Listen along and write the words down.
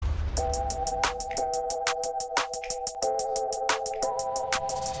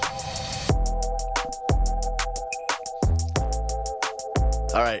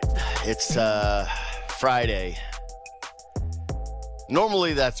All right, it's Friday.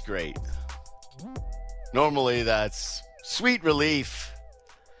 Normally that's great. Normally that's sweet relief.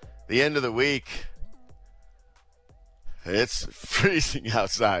 The end of the week. It's freezing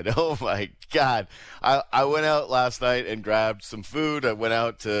outside. Oh my God. I went out last night and grabbed some food. I went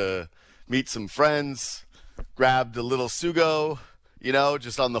out to meet some friends, grabbed a little sugo,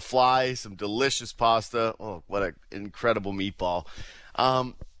 just on the fly, some delicious pasta. Oh, what an incredible meatball.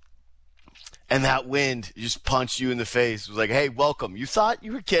 And that wind just punched you in the face. It was like, hey, welcome. You thought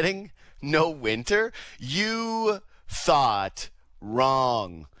you were getting no winter? You thought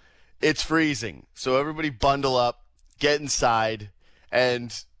wrong. It's freezing. So everybody bundle up, get inside,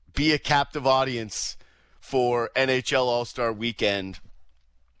 and be a captive audience for NHL All-Star Weekend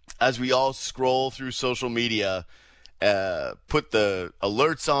as we all scroll through social media, put the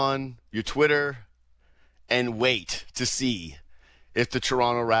alerts on your Twitter, and wait to see if the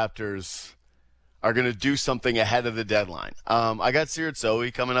Toronto Raptors are going to do something ahead of the deadline. I got Seerat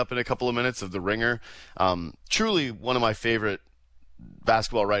Sohi coming up in a couple of minutes of The Ringer. Truly one of my favorite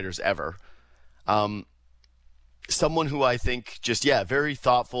basketball writers ever. Someone who I think very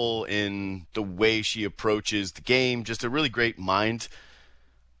thoughtful in the way she approaches the game. Just a really great mind.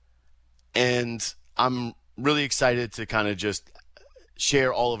 And I'm really excited to kind of just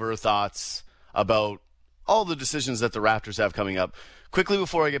share all of her thoughts about all the decisions that the Raptors have coming up. Quickly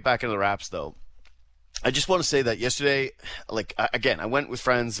before I get back into the Raps, though, I just want to say that yesterday, I went with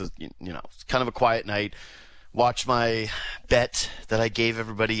friends, it's kind of a quiet night, watched my bet that I gave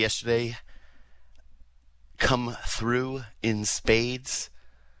everybody yesterday come through in spades.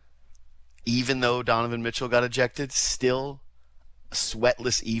 Even though Donovan Mitchell got ejected, still a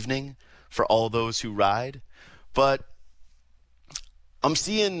sweatless evening for all those who ride. But I'm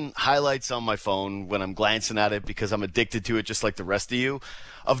seeing highlights on my phone when I'm glancing at it because I'm addicted to it just like the rest of you,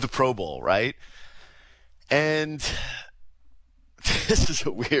 of the Pro Bowl, right? And this is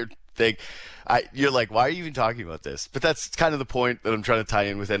a weird thing. You're like, why are you even talking about this? But that's kind of the point that I'm trying to tie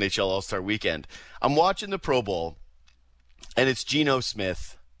in with NHL All-Star Weekend. I'm watching the Pro Bowl, and it's Geno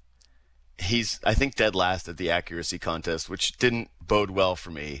Smith. He's, I think, dead last at the accuracy contest, which didn't bode well for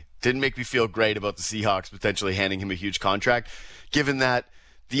me. Didn't make me feel great about the Seahawks potentially handing him a huge contract, given that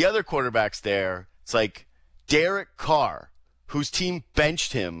the other quarterbacks there, it's like Derek Carr, whose team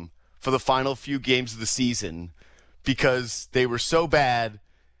benched him for the final few games of the season because they were so bad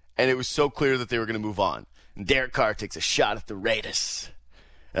and it was so clear that they were going to move on. And Derek Carr takes a shot at the Raiders.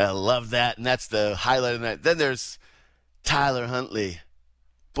 And I love that, and that's the highlight of the night. Then there's Tyler Huntley.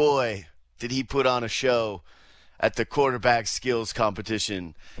 Boy, did he put on a show at the quarterback skills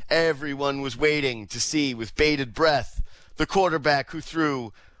competition. Everyone was waiting to see with bated breath the quarterback who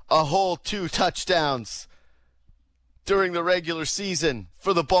threw a whole 2 touchdowns during the regular season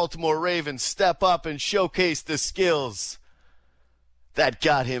for the Baltimore Ravens step up and showcase the skills that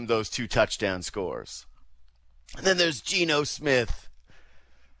got him those 2 touchdown scores. And then there's Geno Smith.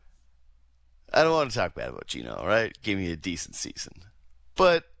 I don't want to talk bad about Geno, all right? Gave me a decent season.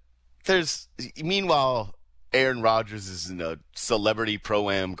 But meanwhile, Aaron Rodgers is in a celebrity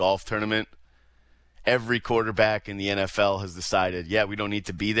pro-am golf tournament. Every quarterback in the NFL has decided, we don't need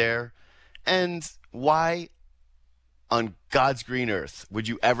to be there. And why on God's green earth would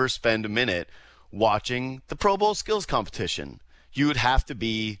you ever spend a minute watching the Pro Bowl skills competition? You would have to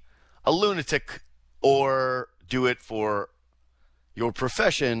be a lunatic or do it for your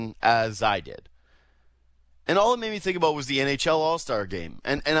profession as I did. And all it made me think about was the NHL All-Star Game.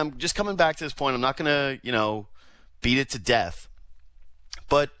 And I'm just coming back to this point. I'm not going to, beat it to death.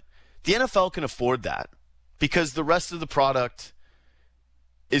 But the NFL can afford that because the rest of the product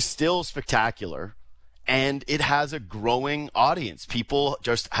is still spectacular and it has a growing audience. People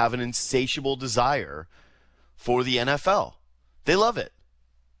just have an insatiable desire for the NFL. They love it.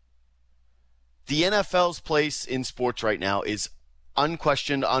 The NFL's place in sports right now is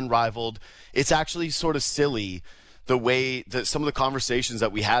unquestioned, unrivaled. It's actually sort of silly the way that some of the conversations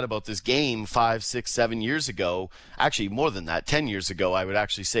that we had about this game 5, 6, 7 years ago, actually more than that, 10 years ago, I would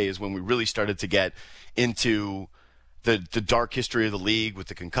actually say is when we really started to get into the dark history of the league with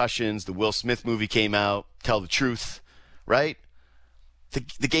the concussions. The Will Smith movie came out, Tell the Truth, right?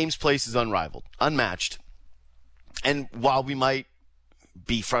 The game's place is unrivaled, unmatched. And while we might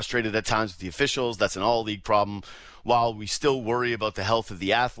be frustrated at times with the officials, that's an all-league problem. While we still worry about the health of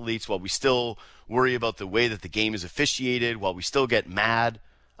the athletes, while we still worry about the way that the game is officiated, while we still get mad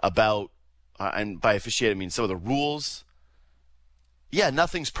about, and by officiate I mean some of the rules,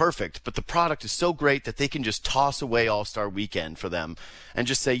 nothing's perfect, but the product is so great that they can just toss away All-Star Weekend for them and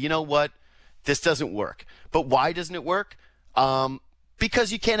just say, you know what, this doesn't work. But why doesn't it work?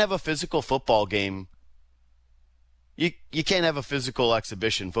 Because you can't have a physical football game. You can't have a physical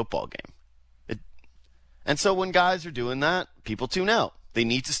exhibition football game. And so when guys are doing that, people tune out. They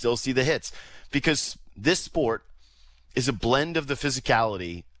need to still see the hits. Because this sport is a blend of the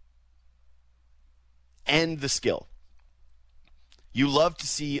physicality and the skill. You love to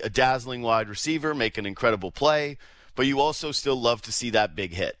see a dazzling wide receiver make an incredible play, but you also still love to see that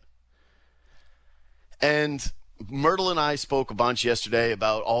big hit. And Myrtle and I spoke a bunch yesterday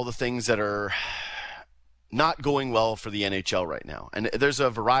about all the things that are not going well for the NHL right now. And there's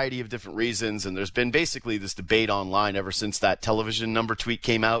a variety of different reasons, and there's been basically this debate online ever since that television number tweet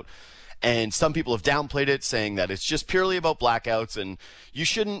came out. And some people have downplayed it, saying that it's just purely about blackouts and you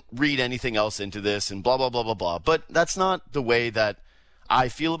shouldn't read anything else into this and blah, blah, blah, blah, blah. But that's not the way that I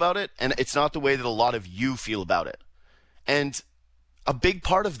feel about it, and it's not the way that a lot of you feel about it. And a big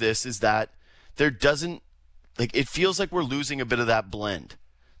part of this is that it feels like we're losing a bit of that blend,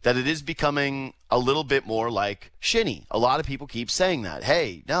 that it is becoming a little bit more like shinny. A lot of people keep saying that.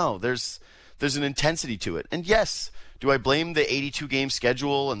 Hey, no, there's an intensity to it. And yes, do I blame the 82-game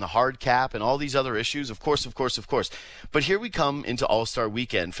schedule and the hard cap and all these other issues? Of course. But here we come into All-Star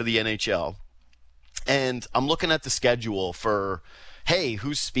Weekend for the NHL, and I'm looking at the schedule for, hey,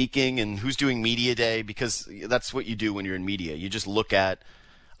 who's speaking and who's doing media day, because that's what you do when you're in media. You just look at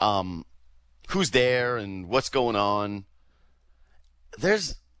who's there and what's going on. They're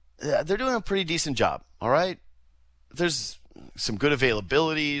doing a pretty decent job, all right? There's some good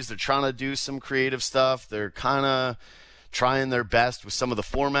availabilities. They're trying to do some creative stuff. They're kind of trying their best with some of the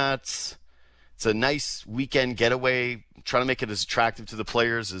formats. It's a nice weekend getaway, trying to make it as attractive to the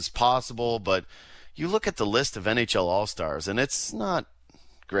players as possible. But you look at the list of NHL All-Stars, and it's not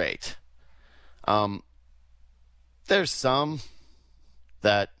great. There's some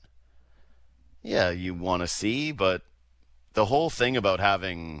that, yeah, you want to see, but the whole thing about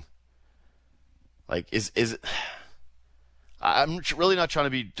having, like, is I'm really not trying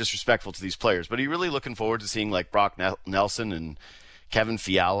to be disrespectful to these players, but are you really looking forward to seeing like Brock Nelson and Kevin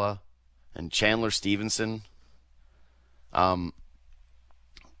Fiala and Chandler Stevenson?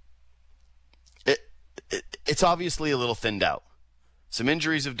 It's obviously a little thinned out. Some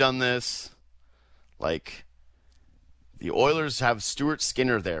injuries have done this. Like, the Oilers have Stuart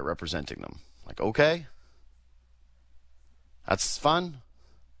Skinner there representing them. Like, okay, that's fun.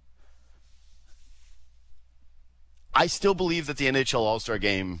 I still believe that the NHL All-Star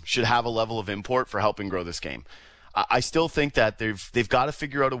Game should have a level of import for helping grow this game. I still think that they've got to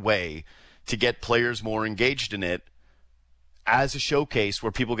figure out a way to get players more engaged in it as a showcase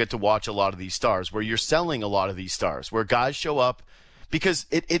where people get to watch a lot of these stars, where you're selling a lot of these stars, where guys show up, because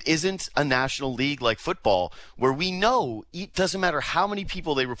it isn't a national league like football where we know it doesn't matter how many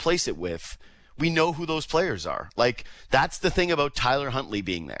people they replace it with, we know who those players are. Like, that's the thing about Tyler Huntley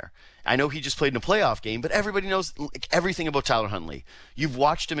being there. I know he just played in a playoff game, but everybody knows everything about Tyler Huntley. You've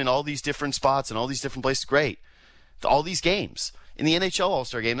watched him in all these different spots and all these different places. Great. All these games. In the NHL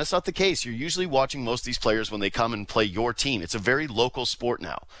All-Star Game, that's not the case. You're usually watching most of these players when they come and play your team. It's a very local sport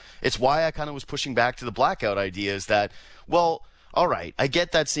now. It's why I kind of was pushing back to the blackout idea, is that, well, all right, I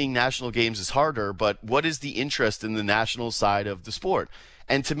get that seeing national games is harder, but what is the interest in the national side of the sport?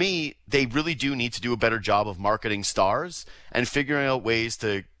 And to me, they really do need to do a better job of marketing stars and figuring out ways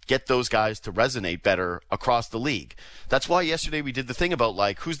to get those guys to resonate better across the league. That's why yesterday we did the thing about,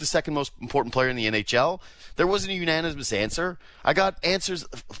 like, who's the second most important player in the NHL? There wasn't a unanimous answer. I got answers,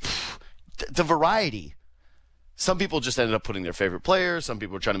 the variety. Some people just ended up putting their favorite players. Some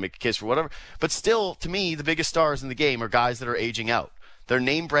people were trying to make a case for whatever. But still, to me, the biggest stars in the game are guys that are aging out. They're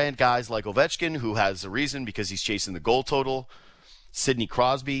name brand guys like Ovechkin, who has a reason because he's chasing the goal total. Sidney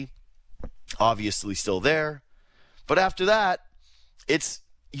Crosby, obviously still there. But after that,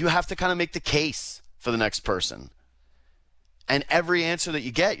 you have to kind of make the case for the next person. And every answer that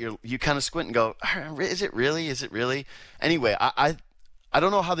you get, you kind of squint and go, is it really? Is it really? Anyway, I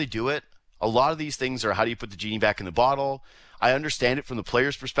don't know how they do it. A lot of these things are, how do you put the genie back in the bottle? I understand it from the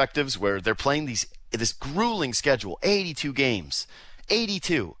players' perspectives, where they're playing this grueling schedule, 82 games.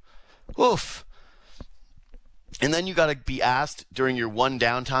 82. Oof. And then you got to be asked during your one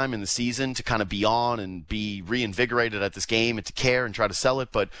downtime in the season to kind of be on and be reinvigorated at this game and to care and try to sell it.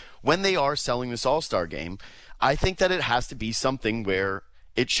 But when they are selling this All-Star Game, I think that it has to be something where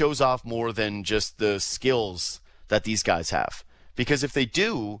it shows off more than just the skills that these guys have. Because if they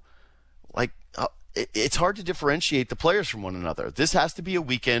do, like, it's hard to differentiate the players from one another. This has to be a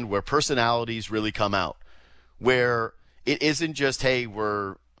weekend where personalities really come out, where it isn't just, hey,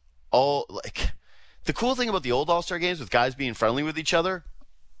 we're all like... The cool thing about the old All-Star games with guys being friendly with each other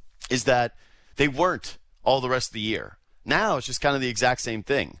is that they weren't all the rest of the year. Now it's just kind of the exact same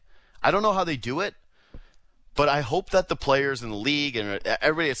thing. I don't know how they do it, but I hope that the players in the league and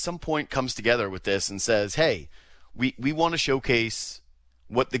everybody at some point comes together with this and says, hey, we want to showcase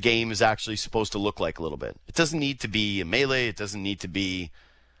what the game is actually supposed to look like a little bit. It doesn't need to be a melee. It doesn't need to be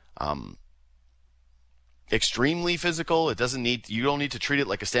extremely physical. You don't need to treat it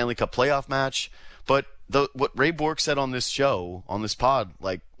like a Stanley Cup playoff match. But what Ray Bork said on this show, on this pod,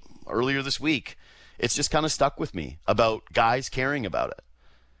 like earlier this week, it's just kind of stuck with me about guys caring about it.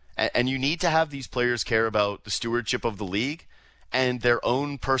 And you need to have these players care about the stewardship of the league and their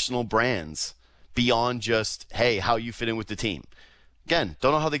own personal brands beyond just, hey, how you fit in with the team. Again,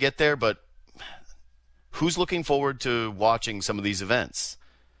 don't know how they get there, but who's looking forward to watching some of these events?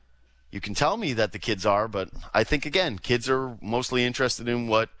 You can tell me that the kids are, but I think, again, kids are mostly interested in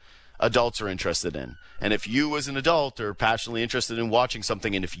what adults are interested in. And if you as an adult are passionately interested in watching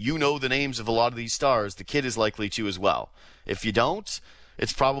something, and if you know the names of a lot of these stars, the kid is likely to as well. If you don't,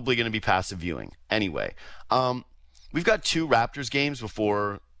 it's probably going to be passive viewing. Anyway, we've got 2 Raptors games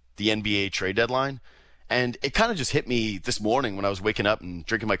before the NBA trade deadline, and it kind of just hit me this morning when I was waking up and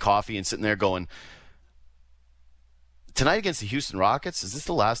drinking my coffee and sitting there going, tonight against the Houston Rockets, is this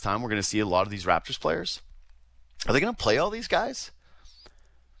the last time we're going to see a lot of these Raptors players? Are they going to play all these guys?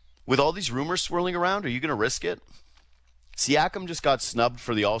 With all these rumors swirling around, are you going to risk it? Siakam just got snubbed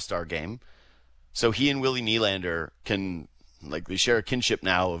for the All-Star game, so he and Willie Nylander they share a kinship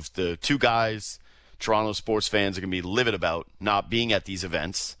now of the 2 guys Toronto sports fans are going to be livid about not being at these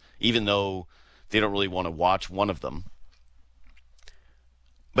events, even though they don't really want to watch one of them.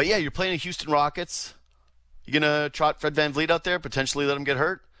 But yeah, you're playing the Houston Rockets. You're going to trot Fred VanVleet out there, potentially let him get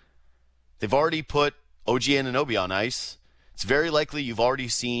hurt? They've already put OG Anunoby on ice. It's very likely you've already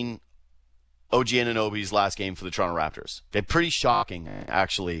seen OG Anunoby's last game for the Toronto Raptors. They're pretty shocking,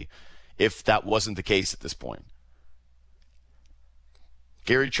 actually, if that wasn't the case at this point.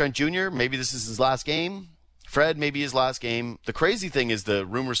 Gary Trent Jr., maybe this is his last game. Fred, maybe his last game. The crazy thing is the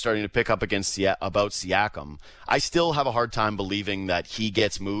rumors starting to pick up about Siakam. I still have a hard time believing that he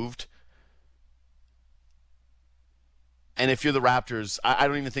gets moved. And if you're the Raptors, I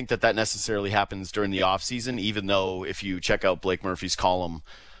don't even think that necessarily happens during the offseason, even though if you check out Blake Murphy's column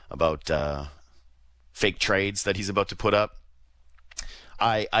about fake trades that he's about to put up,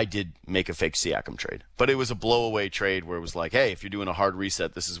 I did make a fake Siakam trade. But it was a blowaway trade where it was like, hey, if you're doing a hard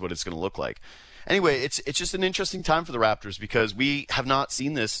reset, this is what it's going to look like. Anyway, it's just an interesting time for the Raptors because we have not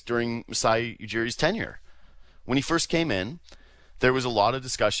seen this during Masai Ujiri's tenure. When he first came in, there was a lot of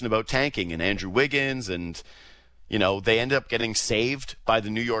discussion about tanking and Andrew Wiggins and they ended up getting saved by the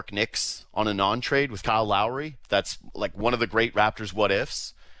New York Knicks on a non-trade with Kyle Lowry. That's like one of the great Raptors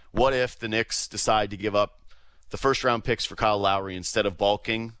what-ifs. What if the Knicks decide to give up the first-round picks for Kyle Lowry instead of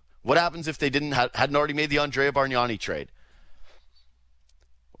bulking? What happens if they hadn't already made the Andrea Bargnani trade?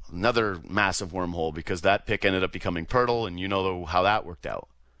 Another massive wormhole because that pick ended up becoming Pirtle, and you know how that worked out.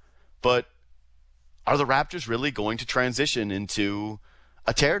 But are the Raptors really going to transition into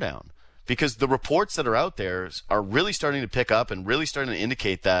a teardown? Because the reports that are out there are really starting to pick up and really starting to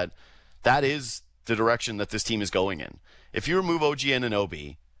indicate that is the direction that this team is going in. If you remove OG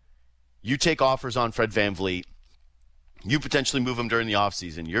Anunoby, you take offers on Fred VanVleet, you potentially move him during the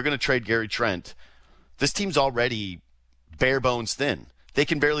offseason, you're going to trade Gary Trent. This team's already bare bones thin. They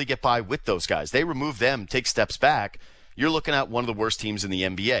can barely get by with those guys. They remove them, take steps back. You're looking at one of the worst teams in the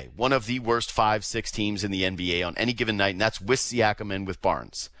NBA, one of the worst 5-6 teams in the NBA on any given night, and that's with Siakam and with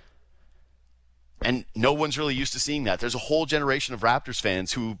Barnes. And no one's really used to seeing that. There's a whole generation of Raptors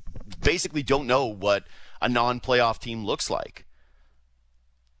fans who basically don't know what a non-playoff team looks like.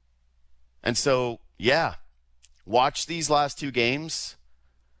 And so, yeah, watch these last 2 games,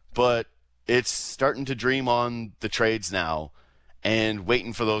 but it's starting to dream on the trades now and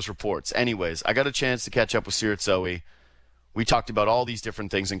waiting for those reports. Anyways, I got a chance to catch up with Seerat Sohi. We talked about all these different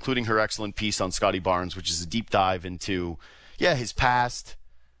things, including her excellent piece on Scotty Barnes, which is a deep dive into, his past,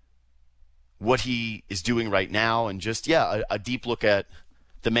 what he is doing right now, and just, a deep look at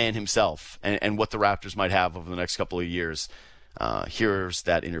the man himself and what the Raptors might have over the next couple of years. Here's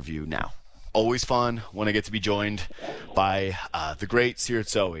that interview now. Always fun when I get to be joined by the great Seerat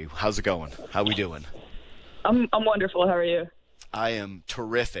Sohi. How's it going? How we doing? I'm wonderful. How are you? I am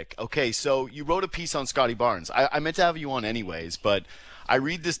terrific. Okay, so you wrote a piece on Scotty Barnes. I meant to have you on anyways, but I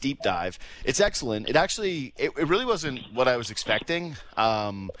read this deep dive. It's excellent. It really wasn't what I was expecting.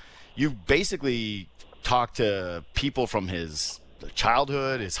 You basically talked to people from his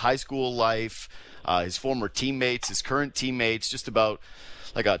childhood, his high school life, his former teammates, his current teammates, just about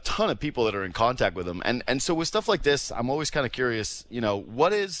like a ton of people that are in contact with him. And so with stuff like this, I'm always kind of curious,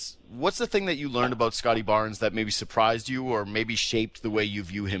 what's the thing that you learned about Scottie Barnes that maybe surprised you or maybe shaped the way you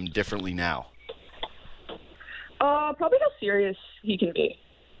view him differently now? Probably how serious he can be.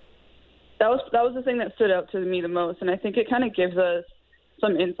 That was the thing that stood out to me the most, and I think it kind of gives us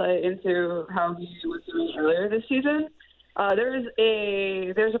some insight into how he was doing earlier this season. There's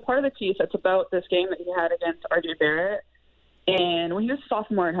a part of the piece that's about this game that he had against RJ Barrett, and when he was a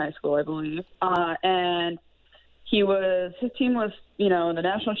sophomore in high school, I believe, and his team was, in the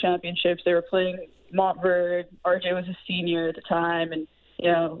national championships. They were playing Montverde. RJ was a senior at the time, and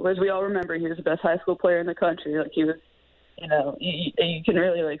as we all remember, he was the best high school player in the country. Like he was, you can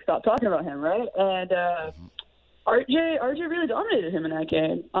really stop talking about him, right? And RJ really dominated him in that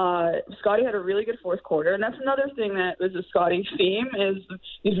game. Scottie had a really good fourth quarter, and that's another thing that was a Scottie theme is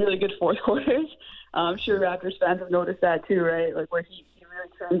these really good fourth quarters. I'm sure Raptors fans have noticed that too, right? Like where he really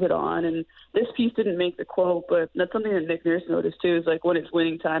turns it on. And this piece didn't make the quote, but that's something that Nick Nurse noticed too. Is like when it's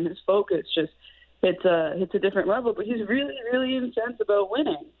winning time, his focus just hits a different level. But he's really, really intense about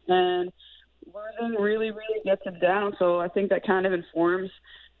winning, and losing really, really gets him down. So I think that kind of informs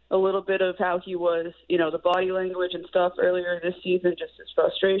a little bit of how he was, the body language and stuff earlier this season, just his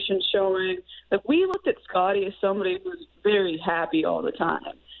frustration showing. Like we looked at Scottie as somebody who was very happy all the time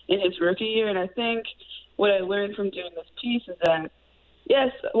in his rookie year. And I think what I learned from doing this piece is that,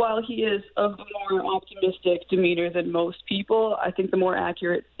 yes, while he is of a more optimistic demeanor than most people, I think the more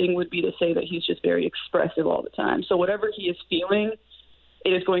accurate thing would be to say that he's just very expressive all the time. So whatever he is feeling, it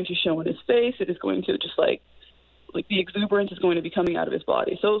is going to show in his face. It is going to just like the exuberance is going to be coming out of his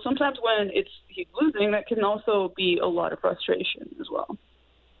body. So sometimes when he's losing, that can also be a lot of frustration as well.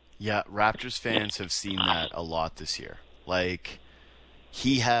 Yeah, Raptors fans have seen that a lot this year. Like,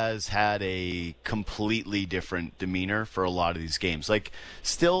 he has had a completely different demeanor for a lot of these games. Like,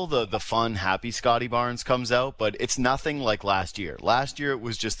 still the fun, happy Scottie Barnes comes out, but it's nothing like last year. Last year, it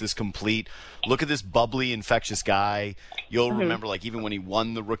was just this complete, look at this bubbly, infectious guy. You'll remember, like, even when he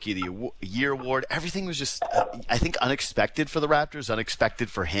won the Rookie of the Year award, everything was just, I think, unexpected for the Raptors, unexpected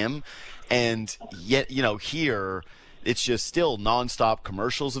for him. And yet, here, it's just still nonstop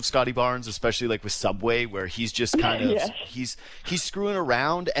commercials of Scottie Barnes, especially like with Subway, where he's just kind of he's screwing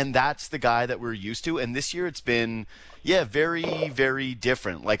around, and that's the guy that we're used to. And this year it's been very, very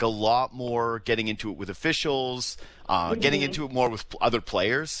different. Like a lot more getting into it with officials, getting into it more with other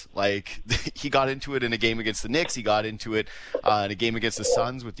players. Like he got into it in a game against the Knicks. He got into it in a game against the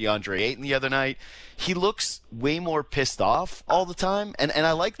Suns with DeAndre Ayton the other night. He looks way more pissed off all the time, and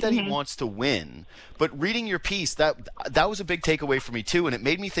I like that he wants to win. But reading your piece, that was a big takeaway for me too, and it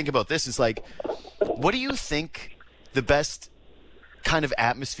made me think about this. Is like, what do you think the best kind of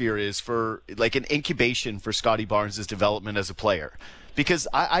atmosphere is for like an incubation for Scottie Barnes' development as a player? Because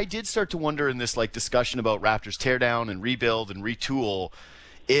I did start to wonder in this like discussion about Raptors teardown and rebuild and retool,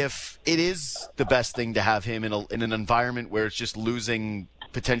 if it is the best thing to have him in an environment where it's just losing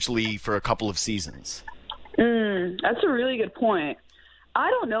potentially for a couple of seasons. That's a really good point. I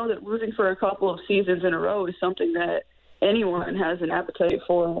don't know that losing for a couple of seasons in a row is something that anyone has an appetite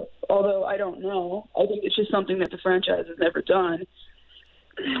for, although I don't know. I think it's just something that the franchise has never done.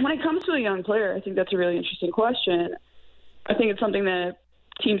 When it comes to a young player, I think that's a really interesting question. I think it's something that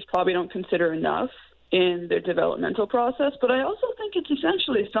teams probably don't consider enough in their developmental process, but I also think it's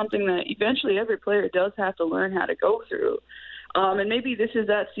essentially something that eventually every player does have to learn how to go through. And maybe this is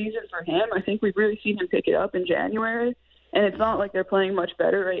that season for him. I think we've really seen him pick it up in January, and it's not like they're playing much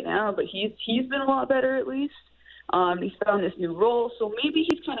better right now, but he's been a lot better at least. He's found this new role, so maybe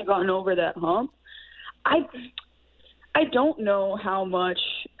he's kind of gotten over that hump. I don't know how much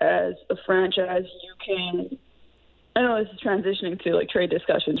as a franchise you can. I know this is transitioning to like trade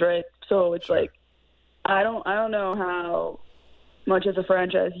discussions, right? So it's like I don't know how much as a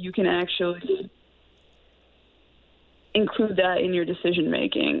franchise you can actually include that in your decision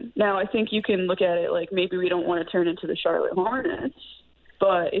making. Now, I think you can look at it like maybe we don't want to turn into the Charlotte Hornets,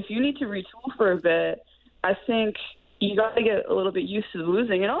 but if you need to retool for a bit, I think you got to get a little bit used to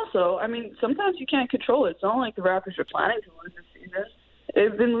losing. And also, I mean, sometimes you can't control it. It's not like the Raptors are planning to lose this season.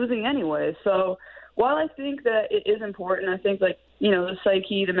 They've been losing anyway. So while I think that it is important, I think like, the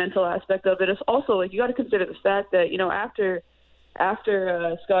psyche, the mental aspect of it is also like, you got to consider the fact that,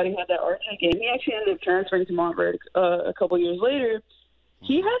 after Scottie had that RJ game, he actually ended up transferring to Montverde a couple years later.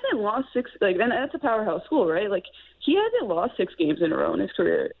 He hasn't lost and that's a powerhouse school, right? Like, he hasn't lost 6 games in a row in his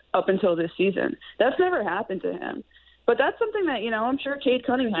career up until this season. That's never happened to him. But that's something that, I'm sure Cade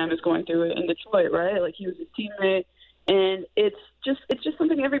Cunningham is going through it in Detroit, right? Like, he was his teammate, And it's just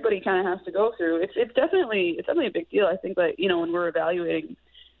something everybody kind of has to go through. It's definitely a big deal. I think that, when we're evaluating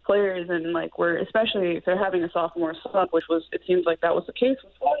players and like we're, especially if they're having a sophomore slump, it seems like that was the case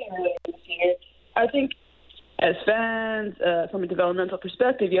with Sohi earlier this year. I think as fans, from a developmental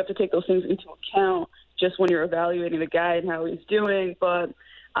perspective, you have to take those things into account just when you're evaluating the guy and how he's doing. But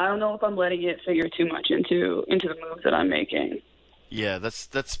I don't know if I'm letting it figure too much into the moves that I'm making. Yeah,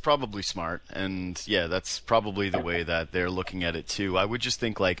 that's probably smart, and yeah, that's probably the way that they're looking at it too. I would just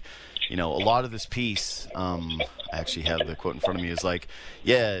think like, a lot of this piece, I actually have the quote in front of me, is like,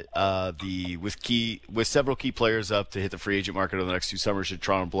 with several key players up to hit the free agent market over the next 2 summers, should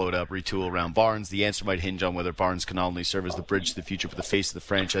Toronto blow it up, retool around Barnes? The answer might hinge on whether Barnes can not only serve as the bridge to the future, but the face of the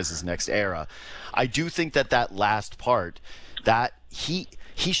franchise's next era. I do think that last part, that he's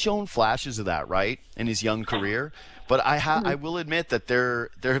shown flashes of that, right, in his young career. But I will admit that there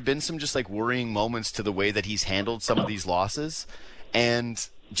have been some just like worrying moments to the way that he's handled some of these losses, and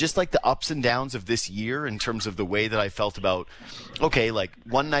just like the ups and downs of this year in terms of the way that I felt about, okay, like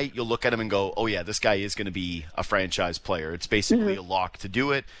one night you'll look at him and go, oh yeah, this guy is going to be a franchise player. It's basically a lock to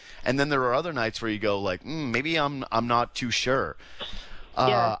do it. And then there are other nights where you go like, maybe I'm not too sure.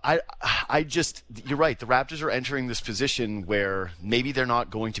 Yeah. You're right. The Raptors are entering this position where maybe they're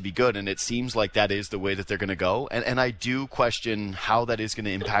not going to be good, and it seems like that is the way that they're going to go. And I do question how that is going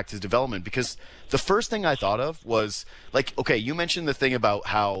to impact his development, because the first thing I thought of was like, okay, you mentioned the thing about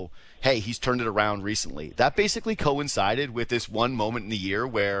how, hey, he's turned it around recently. That basically coincided with this one moment in the year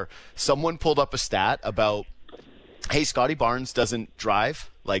where someone pulled up a stat about, hey, Scotty Barnes doesn't drive.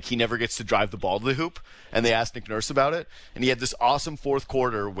 Like, he never gets to drive the ball to the hoop. And they asked Nick Nurse about it. And he had this awesome fourth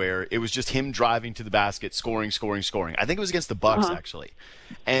quarter where it was just him driving to the basket, scoring. I think it was against the Bucks, actually.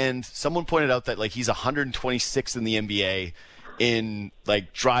 And someone pointed out that, like, he's 126th in the NBA in,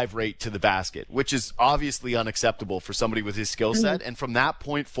 like, drive rate to the basket, which is obviously unacceptable for somebody with his skill set. And from that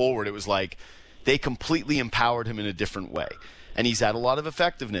point forward, it was like they completely empowered him in a different way. And he's had a lot of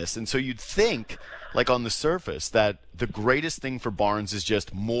effectiveness. And so you'd think, like on the surface, that the greatest thing for Barnes is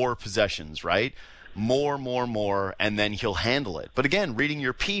just more possessions, right? More, and then he'll handle it. But again, reading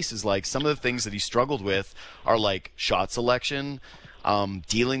your piece is like some of the things that he struggled with are like shot selection,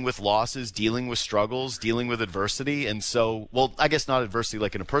 dealing with losses, dealing with struggles, dealing with adversity. And so, well, I guess not adversity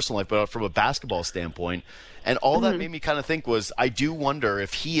like in a personal life, but from a basketball standpoint. And all that made me kind of think was, I do wonder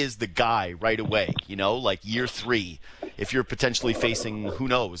if he is the guy right away, like year 3, if you're potentially facing, who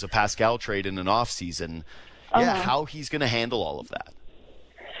knows, a Pascal trade in an off season, how he's going to handle all of that.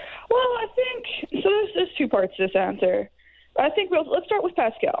 Well, I think, so there's 2 parts to this answer. I think let's start with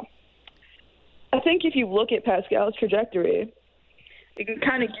Pascal. I think if you look at Pascal's trajectory, it can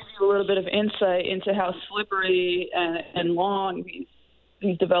kind of give you a little bit of insight into how slippery and long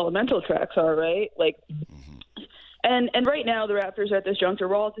these developmental tracks are, right? Like, and right now the Raptors are at this juncture.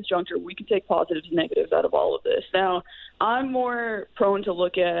 We're all at this juncture. We can take positives and negatives out of all of this. Now, I'm more prone to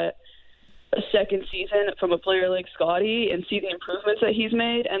look at a second season from a player like Scotty and see the improvements that he's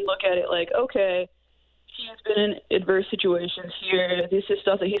made and look at it like, okay, he's been in adverse situations here. This is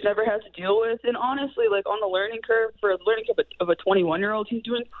stuff that he's never had to deal with. And honestly, like on the learning curve, for the learning curve of a 21-year-old, he's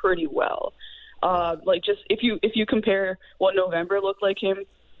doing pretty well. Like just if you compare what November looked like him,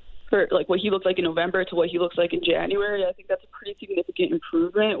 for like what he looked like in November to what he looks like in January, I think that's a pretty significant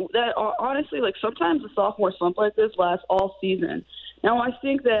improvement. That honestly, like sometimes a sophomore slump like this lasts all season. Now I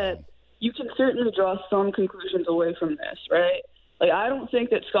think that you can certainly draw some conclusions away from this, right? Like, I don't think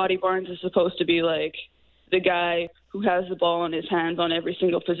that Scotty Barnes is supposed to be like the guy who has the ball in his hands on every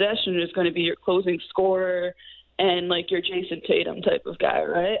single possession, is going to be your closing scorer and like your Jason Tatum type of guy,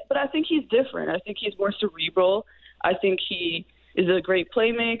 right? But I think he's different. I think he's more cerebral. I think he is a great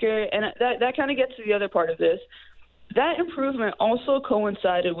playmaker, and that kind of gets to the other part of this. That improvement also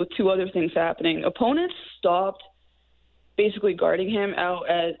coincided with 2 other things happening. Opponents stopped basically guarding him out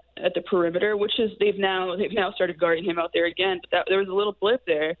at the perimeter, which is they've now started guarding him out there again. But there was a little blip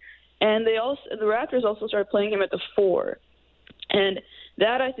there, and the Raptors also started playing him at the 4, and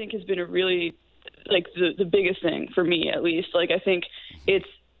that I think has been a really like the biggest thing for me, at least. Like I think it's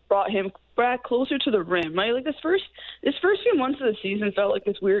brought him back closer to the rim, right? Like this first few months of the season felt like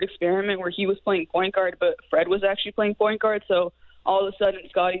this weird experiment where he was playing point guard, but Fred was actually playing point guard. So all of a sudden,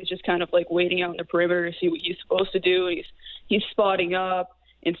 Scotty's just kind of like waiting out in the perimeter to see what he's supposed to do. He's spotting up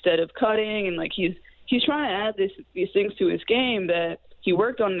instead of cutting, and like he's trying to add these things to his game that he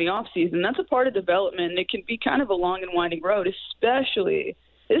worked on in the off season. That's a part of development. It can be kind of a long and winding road, especially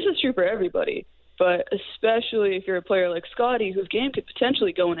this is true for everybody. but especially if you're a player like Scotty, whose game could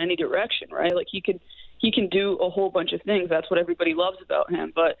potentially go in any direction, right? Like he can do a whole bunch of things. That's what everybody loves about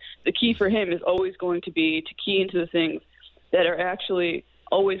him. But the key for him is always going to be to key into the things that are actually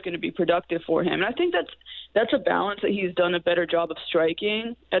always going to be productive for him. And I think that's a balance that he's done a better job of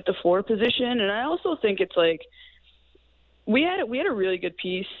striking at the 4 position. And I also think it's like we had a really good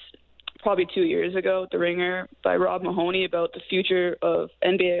piece probably 2 years ago at The Ringer by Rob Mahoney about the future of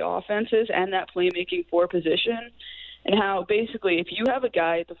NBA offenses and that playmaking 4 position, and how basically if you have a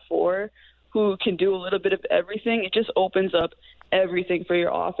guy at the 4 who can do a little bit of everything, it just opens up everything for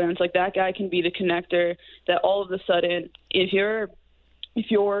your offense. Like that guy can be the connector that all of a sudden, if you're, if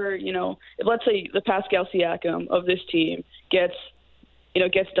let's say the Pascal Siakam of this team gets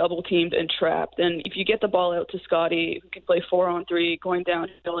double teamed and trapped, and if you get the ball out to Scotty, who can play 4-on-3, going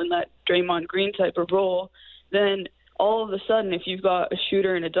downhill in that Draymond Green type of role, then all of a sudden, if you've got a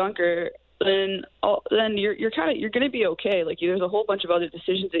shooter and a dunker, then you're going to be okay. Like there's a whole bunch of other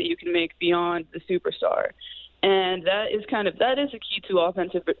decisions that you can make beyond the superstar. And that is a key to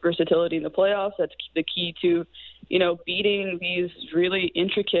offensive versatility in the playoffs. That's the key to, beating these really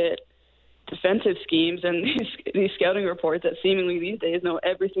intricate defensive schemes and these scouting reports that seemingly these days know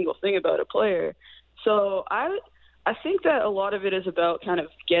every single thing about a player. So I think that a lot of it is about kind of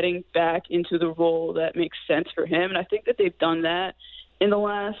getting back into the role that makes sense for him. And I think that they've done that in the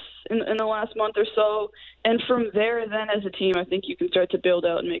last month or so. And from there, then as a team, I think you can start to build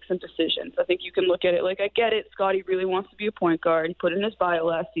out and make some decisions. I think you can look at it like, I get it, Scotty really wants to be a point guard. He put it in his bio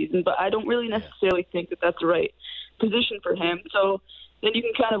last season, but I don't really necessarily think that that's the right position for him. So then you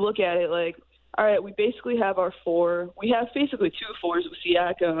can kind of look at it like, all right, we basically have our 4. We have basically 2 4s with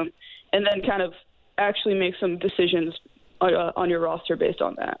Siakam, and then kind of actually make some decisions on your roster based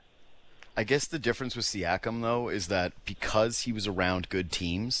on that. I guess the difference with Siakam, though, is that because he was around good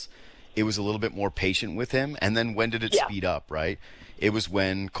teams, it was a little bit more patient with him. And then when did it speed up, right? It was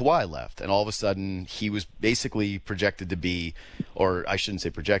when Kawhi left, and all of a sudden he was basically projected to be, or I shouldn't say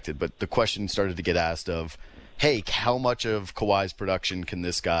projected, but the question started to get asked of, hey, how much of Kawhi's production can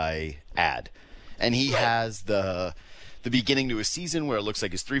this guy add? And he has the beginning to a season where it looks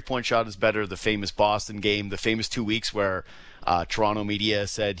like his three-point shot is better, the famous Boston game, the famous 2 weeks where Toronto media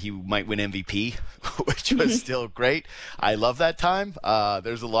said he might win MVP, which was still great. I love that time.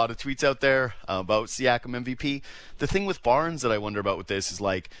 There's a lot of tweets out there about Siakam MVP. The thing with Barnes that I wonder about with this is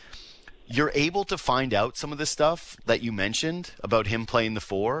like, you're able to find out some of the stuff that you mentioned about him playing the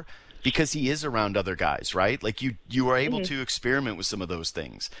 4 because he is around other guys, right? Like you are able to experiment with some of those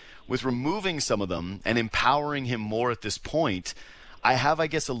things. With removing some of them and empowering him more at this point, I have, I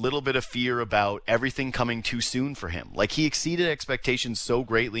guess, a little bit of fear about everything coming too soon for him. Like he exceeded expectations so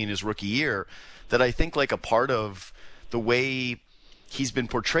greatly in his rookie year that I think like a part of the way he's been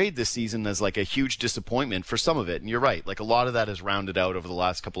portrayed this season as like a huge disappointment for some of it. And you're right, like a lot of that is rounded out over the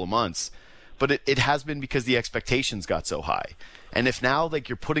last couple of months. But it has been because the expectations got so high. And if now like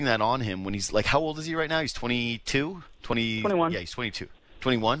you're putting that on him when he's like, how old is he right now? He's 22? 21. Yeah, he's 22.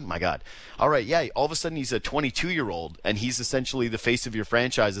 21? My God. All right, yeah, all of a sudden he's a 22-year-old, and he's essentially the face of your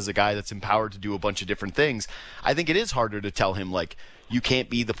franchise as a guy that's empowered to do a bunch of different things. I think it is harder to tell him, like, you can't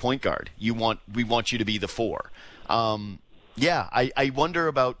be the point guard. We want you to be the 4. I wonder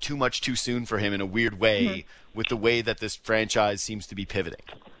about too much too soon for him in a weird way with the way that this franchise seems to be pivoting.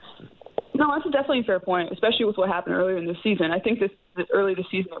 No, that's definitely a fair point, especially with what happened earlier in the season. I think this early this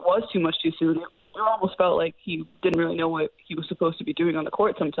season it was too much too soon. It almost felt like he didn't really know what he was supposed to be doing on the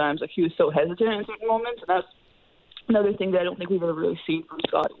court sometimes. Like he was so hesitant in certain moments, and that's another thing that I don't think we've ever really seen from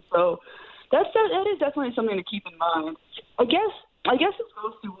Scotty. So that is definitely something to keep in mind. I guess it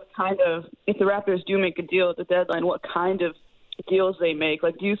goes to what kind of, if the Raptors do make a deal at the deadline, what kind of deals they make.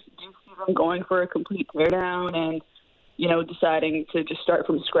 Like do you see them going for a complete teardown and deciding to just start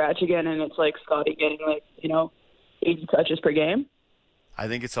from scratch again, and it's like Scotty getting 80 touches per game? I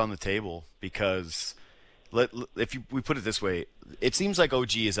think it's on the table because we put it this way, it seems like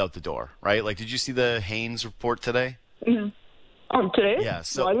OG is out the door, right? Like, did you see the Haynes report today? Mm-hmm. Oh, today? Yeah.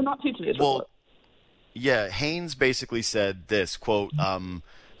 So, no, I did not see today's report. Yeah, Haynes basically said this, quote,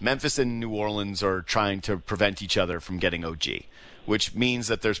 Memphis and New Orleans are trying to prevent each other from getting OG, which means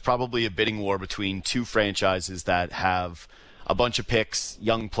that there's probably a bidding war between two franchises that have a bunch of picks,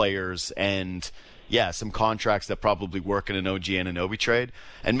 young players, and some contracts that probably work in an OG and an Obi trade.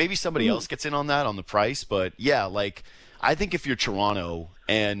 And maybe somebody else gets in on that on the price. But I think if you're Toronto,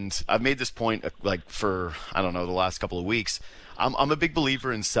 and I've made this point for, I don't know, the last couple of weeks, I'm a big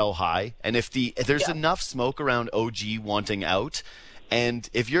believer in sell high. And if there's enough smoke around OG wanting out, and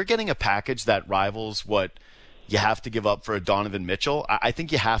if you're getting a package that rivals what you have to give up for a Donovan Mitchell, I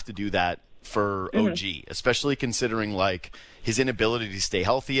think you have to do that for OG, especially considering like his inability to stay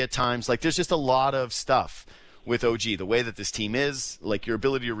healthy at times. Like there's just a lot of stuff with OG. The way that this team is, like your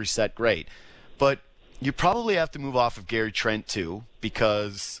ability to reset, great. But you probably have to move off of Gary Trent too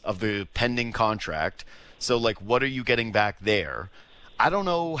because of the pending contract. So like what are you getting back there? I don't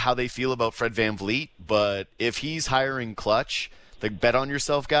know how they feel about Fred VanVleet, but if he's hiring Clutch, the bet on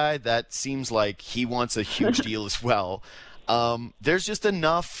yourself guy, that seems like he wants a huge deal as well. There's just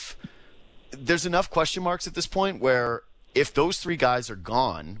enough question marks at this point where if those three guys are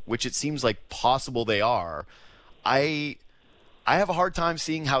gone, which it seems like possible they are, I have a hard time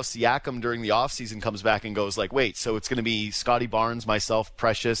seeing how Siakam during the offseason comes back and goes like, wait, so it's going to be Scotty Barnes, myself,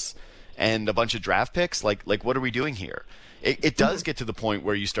 Precious, and a bunch of draft picks? Like what are we doing here? It does get to the point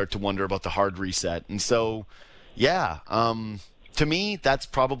where you start to wonder about the hard reset. And so, yeah, to me, that's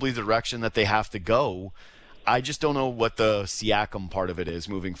probably the direction that they have to go. I just don't know what the Siakam part of it is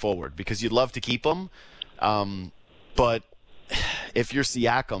moving forward because you'd love to keep him. But if you're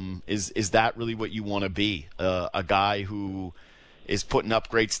Siakam, is that really what you want to be? A guy who is putting up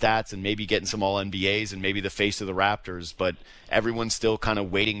great stats and maybe getting some All-NBAs and maybe the face of the Raptors, but everyone's still kind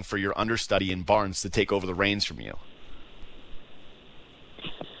of waiting for your understudy in Barnes to take over the reins from you.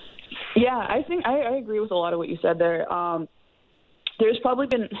 Yeah, I think I agree with a lot of what you said there. There's probably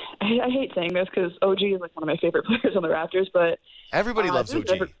been – I hate saying this because OG is like one of my favorite players on the Raptors, but – everybody loves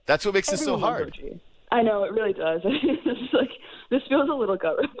OG. That's what makes it so hard. I know, it really does. It's like, this feels a little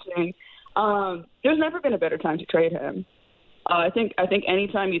gut-wrenching. There's never been a better time to trade him. I think any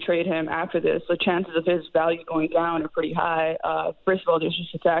time you trade him after this, the chances of his value going down are pretty high. First of all, there's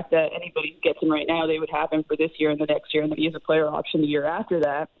just the fact that anybody who gets him right now, they would have him for this year and the next year, and then he has a player option the year after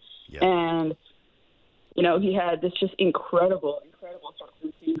that. Yep. And, you know, he had this just incredible start to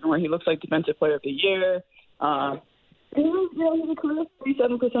the season where he looks like Defensive Player of the Year. And he's a career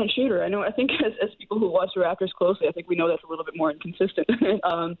 37% shooter. I think as people who watch the Raptors closely, I think we know that's a little bit more inconsistent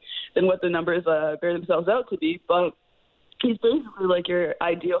than what the numbers bear themselves out to be. But he's basically like your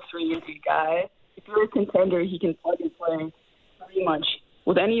ideal 3-and-D guy. If you're a contender, he can plug and play pretty much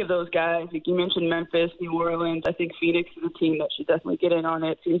with any of those guys. Like you mentioned Memphis, New Orleans. I think Phoenix is a team that should definitely get in on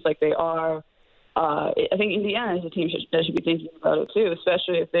it. Seems like they are. I think Indiana is a team that should be thinking about it too,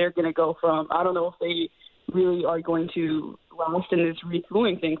 especially if they're going to go from, I don't know if they really are going to last in this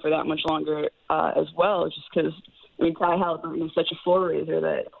retooling thing for that much longer as well, just because, Ty Halliburton is such a floor raiser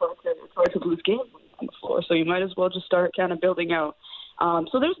that it's hard to lose games on the floor, so you might as well just start kind of building out.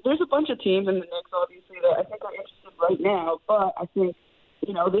 So there's a bunch of teams in the Knicks, obviously, that I think are interested right now, but I think,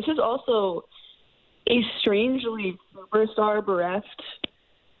 this is also a strangely superstar bereft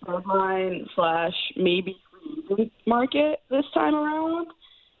deadline / maybe free agent market this time around.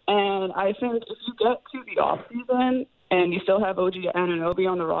 And I think if you get to the offseason and you still have OG Anunoby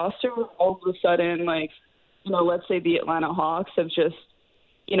on the roster, all of a sudden, let's say the Atlanta Hawks have just,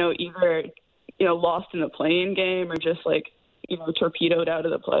 either, lost in the play-in game or just, torpedoed out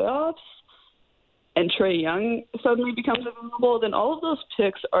of the playoffs, and Trae Young suddenly becomes available, then all of those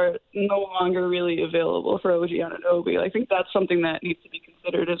picks are no longer really available for OG Anunoby. I think that's something that needs to be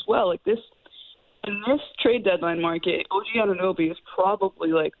considered as well. In this trade deadline market, OG Anunoby is probably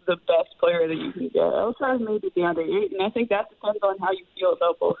the best player that you can get. Outside maybe DeAndre Ayton. I think that depends on how you feel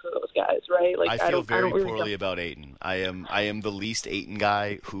about both of those guys, right? I feel very poorly about Ayton. I am the least Ayton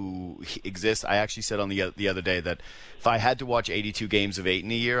guy who exists. I actually said on the other day that if I had to watch 82 games of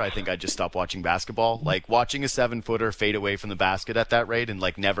Ayton a year, I think I'd just stop watching basketball. Watching a 7-footer fade away from the basket at that rate and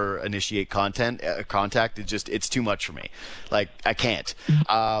never initiate contact, it's too much for me. I can't.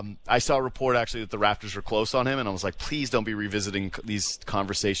 I saw a report actually that the Raptors were close on him, and I was like, please don't be revisiting these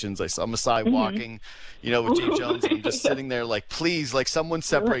conversations. I saw Masai walking, with Jay Jones, and I'm just sitting there please, someone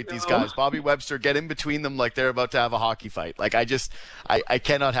separate these guys. Bobby Webster, get in between them like they're about to have a hockey fight. I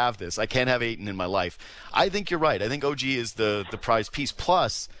cannot have this. I can't have Ayton in my life. I think you're right. I think OG is the prize piece.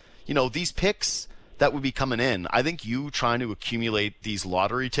 Plus, these picks that would be coming in, I think you trying to accumulate these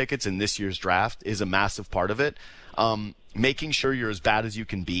lottery tickets in this year's draft is a massive part of it. Making sure you're as bad as you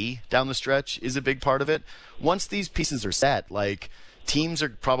can be down the stretch is a big part of it. Once these pieces are set, teams are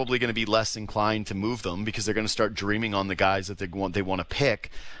probably going to be less inclined to move them because they're going to start dreaming on the guys that they want to pick.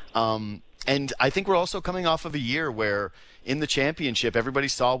 And I think we're also coming off of a year where in the championship, everybody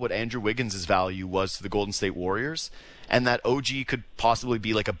saw what Andrew Wiggins' value was to the Golden State Warriors, and that OG could possibly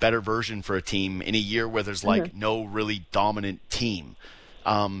be a better version for a team in a year where there's no really dominant team.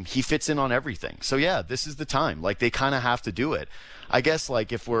 He fits in on everything. So yeah, this is the time. They kind of have to do it. I guess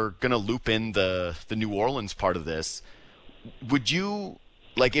if we're going to loop in the New Orleans part of this, would you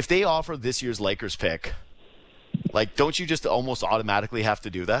if they offer this year's Lakers pick, don't you just almost automatically have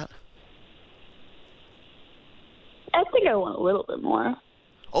to do that? I think I want a little bit more.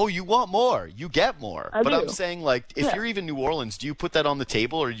 Oh, you want more. You get more. I But do. I'm saying, like, if you're even New Orleans, do you put that on the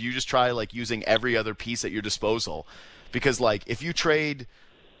table, or do you just try, like, using every other piece at your disposal? Because, like, if you trade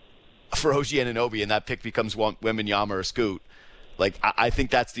for OG Anunoby and that pick becomes Wembanyama or Scoot, like, I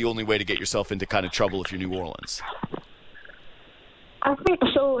think that's the only way to get yourself into kind of trouble if you're New Orleans. I think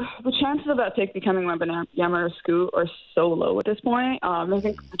so. The chances of that pick becoming Wembanyama or Scoot are so low at this point. I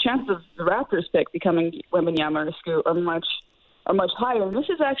think the chances of the Raptors pick becoming Wembanyama or Scoot are much higher. And this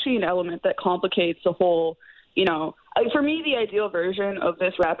is actually an element that complicates the whole. For me, the ideal version of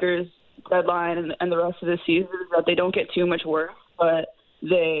this Raptors deadline and the rest of the season is that they don't get too much worse, but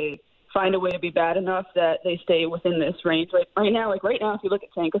they find a way to be bad enough that they stay within this range. Right now, if you look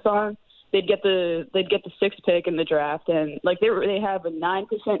at Tankathon, they'd get the 6th pick in the draft, and like they have a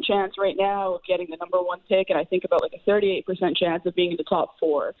 9% chance right now of getting the number 1 pick, and I think about like a 38% chance of being in the top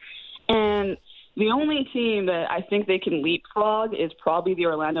 4. And the only team that I think they can leapfrog is probably the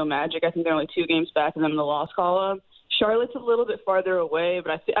Orlando Magic. I think they're only 2 games back of them in the loss column. Charlotte's a little bit farther away,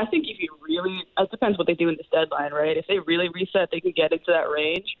 but I think if you really, it depends what they do in this deadline, right? If they really reset, they could get into that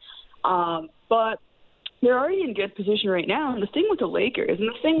range. But they're already in good position right now. And the thing with the Lakers, and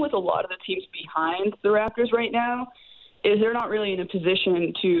the thing with a lot of the teams behind the Raptors right now, is they're not really in a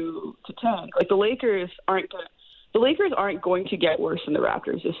position to tank. Like the Lakers aren't going to get worse than the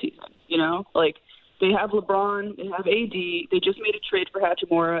Raptors this season. Like they have LeBron, they have AD, they just made a trade for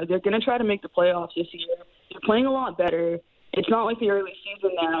Hachimura. They're going to try to make the playoffs this year. They're playing a lot better. It's not like the early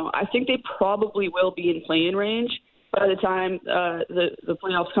season now. I think they probably will be in play-in range by the time the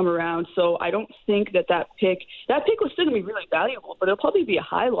playoffs come around. So I don't think that pick was still going to be really valuable, but it'll probably be a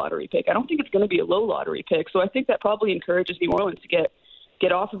high lottery pick. I don't think it's going to be a low lottery pick. So I think that probably encourages New Orleans to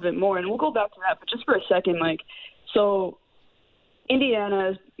get off of it more. And we'll go back to that, but just for a second, so Indiana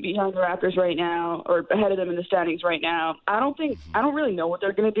is behind the Raptors right now, or ahead of them in the standings right now. I don't really know what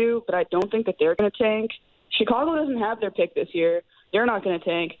they're going to do, but I don't think that they're going to tank. Chicago doesn't have their pick this year. They're not going to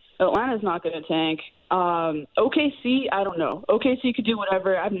tank. Atlanta's not going to tank. OKC, I don't know. OKC could do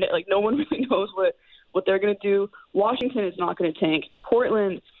whatever. No one really knows what they're going to do. Washington is not going to tank.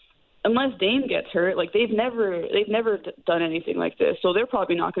 Portland, unless Dame gets hurt, they've never done anything like this, so they're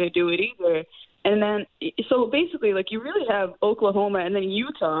probably not going to do it either. And then, so basically, you really have Oklahoma and then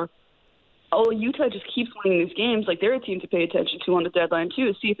Utah. Oh, Utah just keeps winning these games. They're a team to pay attention to on the deadline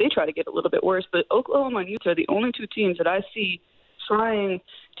too, see if they try to get a little bit worse. But Oklahoma and Utah are the only 2 teams that I see trying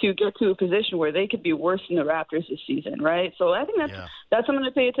to get to a position where they could be worse than the Raptors this season, right? So I think that's something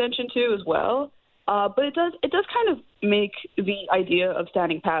to pay attention to as well. But it does kind of make the idea of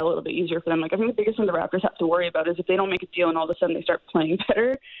standing pat a little bit easier for them. I think the biggest thing the Raptors have to worry about is if they don't make a deal and all of a sudden they start playing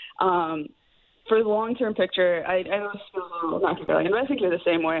better. For the long-term picture, I know this feels a little Machiavellian, but I think you're the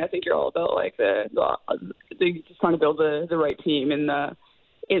same way. I think you're all about they just trying to build the right team in the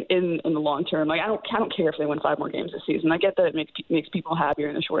long term. I don't care if they win 5 more games this season. I get that it makes people happier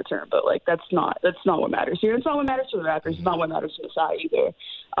in the short term, but that's not what matters here. It's not what matters to the Raptors. It's not what matters to the side either.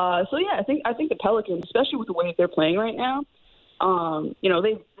 So yeah, I think the Pelicans, especially with the way that they're playing right now,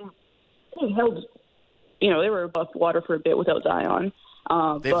 they held, they were above water for a bit without Zion.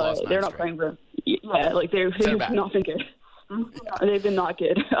 But they're not playing for they've not been good. They've been not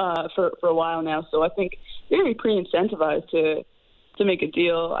good for a while now. So I think they're going to be pretty incentivized to make a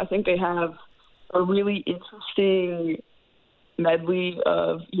deal. I think they have a really interesting medley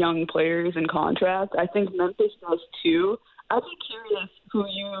of young players and contracts. I think Memphis does too. I'd be curious who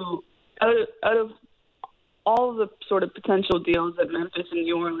you out of all the sort of potential deals that Memphis and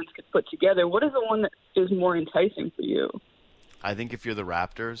New Orleans could put together, what is the one that is more enticing for you? I think if you're the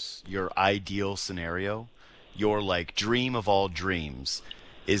Raptors, your ideal scenario, your dream of all dreams,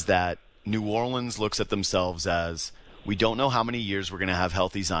 is that New Orleans looks at themselves as, we don't know how many years we're going to have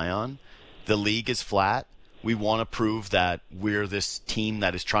healthy Zion. The league is flat. We want to prove that we're this team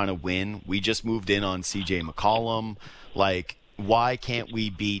that is trying to win. We just moved in on CJ McCollum. Why can't we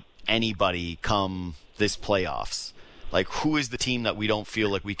beat anybody come this playoffs? Who is the team that we don't feel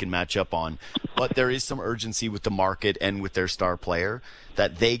like we can match up on? But there is some urgency with the market and with their star player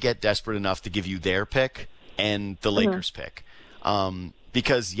that they get desperate enough to give you their pick and the Lakers pick.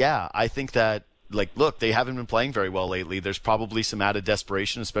 Because, I think that, look, they haven't been playing very well lately. There's probably some added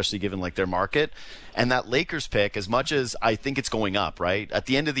desperation, especially given, their market. And that Lakers pick, as much as I think it's going up, right? At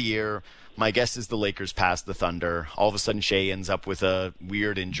the end of the year, my guess is the Lakers pass the Thunder. All of a sudden, Shea ends up with a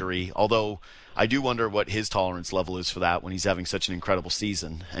weird injury. Although I do wonder what his tolerance level is for that when he's having such an incredible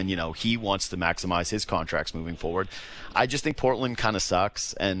season. And, he wants to maximize his contracts moving forward. I just think Portland kind of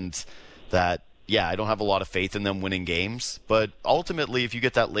sucks, and that, I don't have a lot of faith in them winning games. But ultimately, if you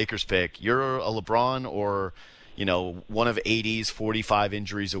get that Lakers pick, you're a LeBron or, one of 80's 45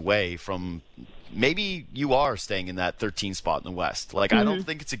 injuries away from maybe you are staying in that 13 spot in the West. Like, I don't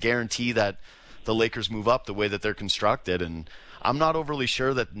think it's a guarantee that the Lakers move up the way that they're constructed. And I'm not overly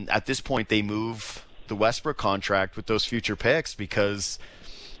sure that at this point they move the Westbrook contract with those future picks because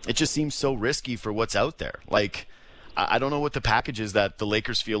it just seems so risky for what's out there. Like, I don't know what the package is that the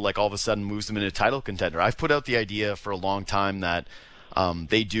Lakers feel like all of a sudden moves them into a title contender. I've put out the idea for a long time that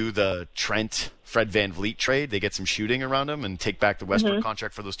they do the Trent Fred VanVleet trade. They get some shooting around him and take back the Westbrook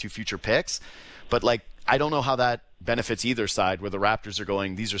contract for those two future picks. But, like, I don't know how that benefits either side, where the Raptors are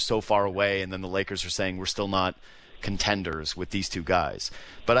going, these are so far away, and then the Lakers are saying we're still not contenders with these two guys.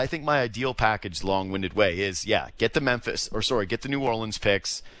 But I think my ideal package, long-winded way, is, get the New Orleans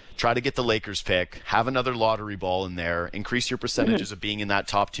picks, try to get the Lakers pick, have another lottery ball in there, increase your percentages of being in that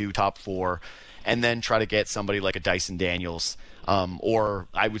top 2, top 4, and then try to get somebody like a Dyson Daniels. Or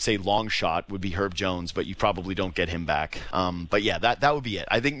I would say long shot would be Herb Jones, but you probably don't get him back. But yeah, that would be it.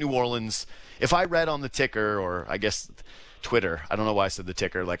 I think New Orleans, if I read on the ticker, or I guess Twitter, I don't know why I said the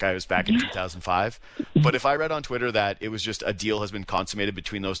ticker like I was back in 2005, but if I read on Twitter that it was just a deal has been consummated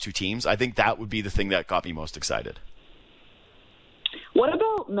between those two teams, I think that would be the thing that got me most excited. What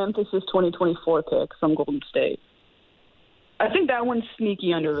about Memphis's 2024 pick from Golden State? I think that one's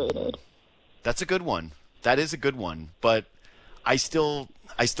sneaky underrated. That's a good one. That is a good one, but I still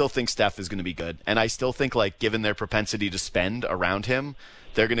think Steph is going to be good, and I still think, like, given their propensity to spend around him,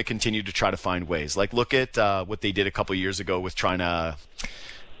 they're going to continue to try to find ways. Like, look at what they did a couple years ago with trying to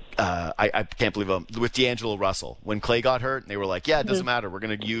I can't believe with D'Angelo Russell. When Clay got hurt, they were like, it doesn't matter. We're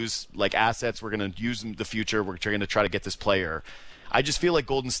going to use, like, assets. We're going to use in the future. We're going to try to get this player. I just feel like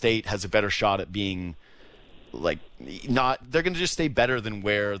Golden State has a better shot at being, like, they're going to just stay better than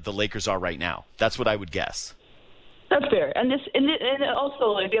where the Lakers are right now. That's what I would guess. That's fair. And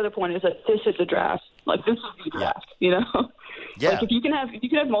also, like, the other point is that this is a draft. Like, this is the draft, you know? Yeah. Like, if you can have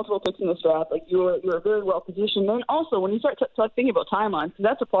multiple picks in this draft, like, you're very well positioned. Then also, when you start thinking about timelines, because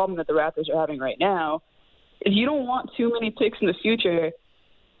that's a problem that the Raptors are having right now, is you don't want too many picks in the future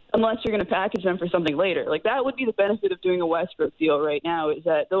unless you're going to package them for something later. Like, that would be the benefit of doing a Westbrook deal right now, is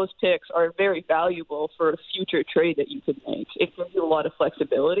that those picks are very valuable for a future trade that you could make. It gives you a lot of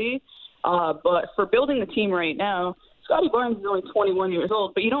flexibility. But for building the team right now, Scottie Barnes is only 21 years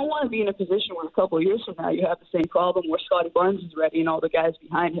old, but you don't want to be in a position where a couple of years from now you have the same problem where Scottie Barnes is ready and all the guys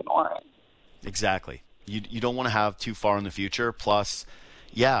behind him aren't. Exactly. You don't want to have too far in the future. Plus,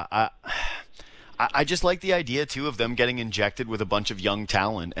 I just like the idea, too, of them getting injected with a bunch of young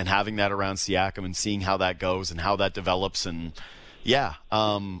talent and having that around Siakam and seeing how that goes and how that develops. And,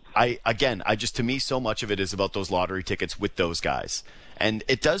 to me, so much of it is about those lottery tickets with those guys. And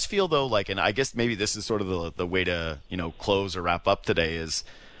it does feel, though, like, and I guess maybe this is sort of the way to, close or wrap up today, is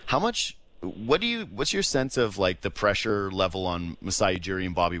what's your sense of, like, the pressure level on Masai Ujiri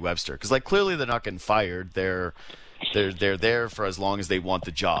and Bobby Webster? Because, like, clearly they're not getting fired. They're there for as long as they want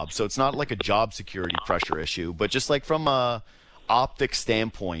the job. So it's not like a job security pressure issue, but just like from a optic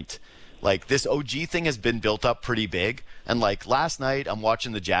standpoint, like, this OG thing has been built up pretty big. And, like, last night I'm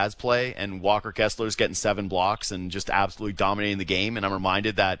watching the Jazz play and Walker Kessler's getting 7 blocks and just absolutely dominating the game. And I'm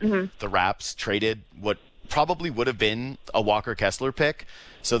reminded that the Raps traded what probably would have been a Walker Kessler pick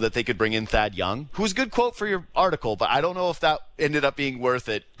so that they could bring in Thad Young, who's a good quote for your article, but I don't know if that ended up being worth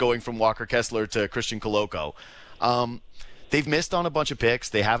it going from Walker Kessler to Christian Koloko. They've missed on a bunch of picks.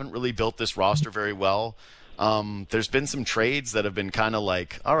 They haven't really built this roster very well. There's been some trades that have been kind of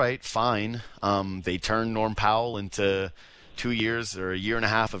like, all right, fine. They turned Norm Powell into 2 years or a year and a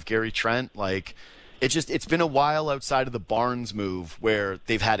half of Gary Trent. Like, it's been a while outside of the Barnes move where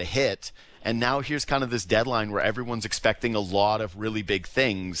they've had a hit. And now here's kind of this deadline where everyone's expecting a lot of really big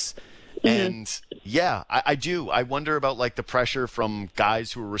things. And I do. I wonder about, like, the pressure from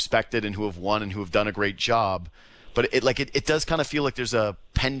guys who are respected and who have won and who have done a great job. But it does kind of feel like there's a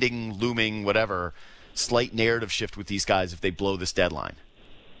pending, looming, whatever, slight narrative shift with these guys if they blow this deadline.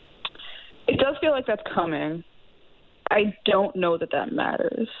 It does feel like that's coming. I don't know that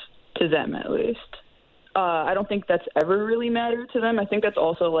matters to them, at least. I don't think that's ever really mattered to them. I think that's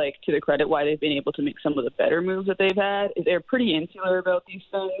also, like, to the credit why they've been able to make some of the better moves that they've had. They're pretty insular about these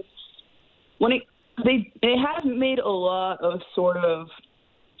things. They have made a lot of sort of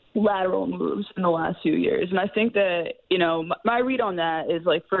lateral moves in the last few years. And I think that, my read on that is,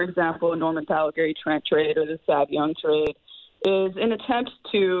 like, for example, Norman Powell, Gary Trent trade or the Thad Young trade is an attempt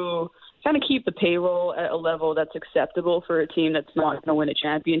to kind of keep the payroll at a level that's acceptable for a team that's not going to win a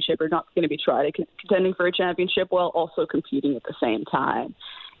championship or not going to be contending for a championship while also competing at the same time.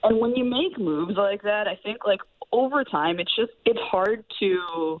 And when you make moves like that, I think, like, over time, it's hard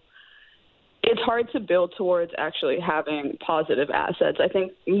to it's hard to build towards actually having positive assets. I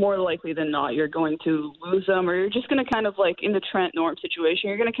think more likely than not, you're going to lose them, or you're just going to kind of like in the Trent Norm situation,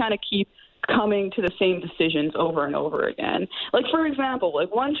 you're going to kind of keep coming to the same decisions over and over again. Like, for example,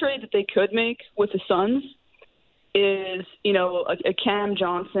 like one trade that they could make with the Suns is, a Cam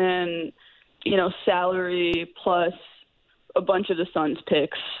Johnson, salary plus a bunch of the Suns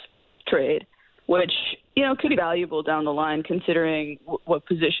picks trade, which, could be valuable down the line considering what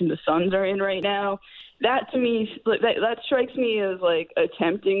position the Suns are in right now. That to me, that strikes me as like a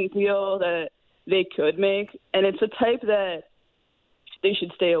tempting deal that they could make. And it's a type that they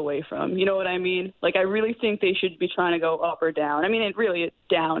should stay away from. You know what I mean? Like, I really think they should be trying to go up or down. I mean, it really is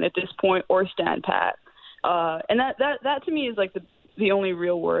down at this point, or stand pat. And that to me is like the only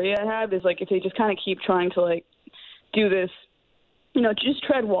real worry I have is like if they just kind of keep trying to like do this, just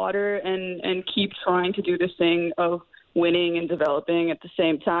tread water and keep trying to do this thing of winning and developing at the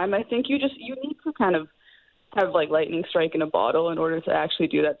same time. I think you need to kind of have like lightning strike in a bottle in order to actually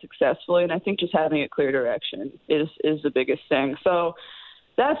do that successfully. And I think just having a clear direction is the biggest thing. So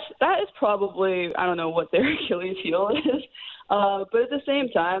that is probably, I don't know what their Achilles heel is. But at the same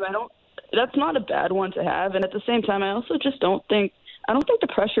time, that's not a bad one to have. And at the same time, I also just don't think the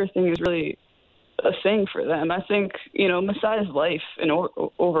pressure thing is really a thing for them. I think, Masai's life and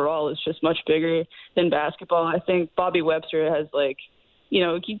overall is just much bigger than basketball. I think Bobby Webster has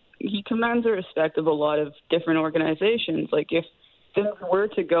he commands the respect of a lot of different organizations. Like if things were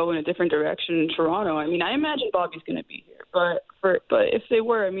to go in a different direction in Toronto, I mean, I imagine Bobby's going to be here. But if they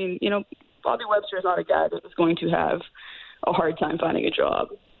were, I mean, Bobby Webster is not a guy that is going to have a hard time finding a job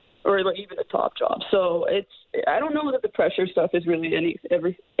or like even a top job. So I don't know that the pressure stuff is really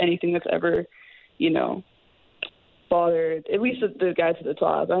anything that's ever, bothered, at least the guys at the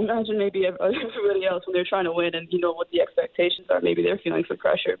top. I imagine maybe everybody else when they're trying to win and what the expectations are, maybe they're feeling some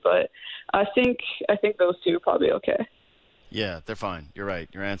pressure. But I think those two are probably okay. Yeah, they're fine. You're right.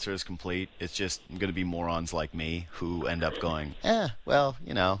 Your answer is complete. It's just going to be morons like me who end up going, well,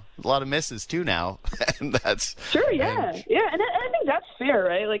 a lot of misses too now. And that's sure, yeah. Yeah, and I think that's fair,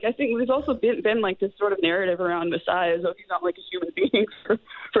 right? Like, I think there's also been like this sort of narrative around Masai as though he's not like a human being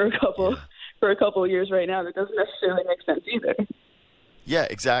for a couple of years right now. That doesn't necessarily make sense either. Yeah,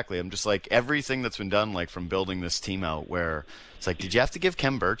 exactly. I'm just like, everything that's been done, like from building this team out, where it's like, did you have to give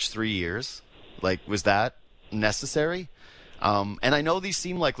Khem Birch 3 years? Like, was that necessary? And I know these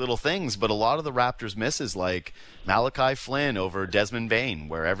seem like little things, but a lot of the Raptors misses, like Malachi Flynn over Desmond Bane,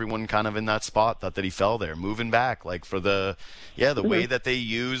 where everyone kind of in that spot thought that he fell there, moving back, like for the way that they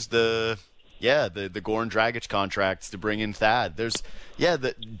used the Goran Dragic contracts to bring in Thad. There's,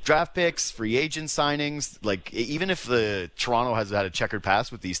 the draft picks, free agent signings, like even if the Toronto has had a checkered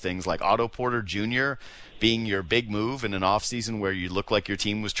past with these things, like Otto Porter Jr. being your big move in an offseason where you look like your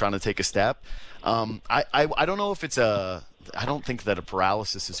team was trying to take a step. I don't know if it's I don't think that a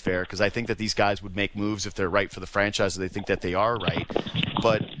paralysis is fair, because I think that these guys would make moves if they're right for the franchise, or they think that they are right.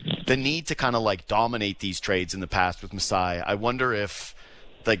 But the need to kind of like dominate these trades in the past with Masai, I wonder if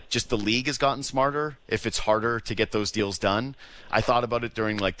like just the league has gotten smarter, if it's harder to get those deals done. I thought about it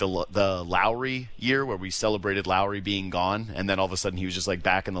during like the Lowry year where we celebrated Lowry being gone, and then all of a sudden he was just like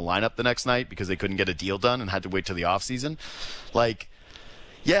back in the lineup the next night because they couldn't get a deal done and had to wait till the offseason. Like,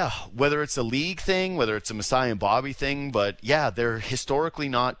 yeah, whether it's a league thing, whether it's a Masai and Bobby thing, but yeah, they're historically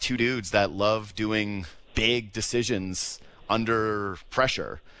not two dudes that love doing big decisions under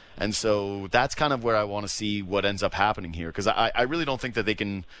pressure. And so that's kind of where I want to see what ends up happening here, because I really don't think that they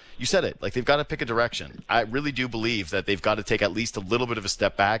can – you said it, like they've got to pick a direction. I really do believe that they've got to take at least a little bit of a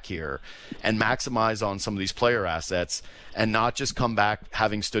step back here and maximize on some of these player assets and not just come back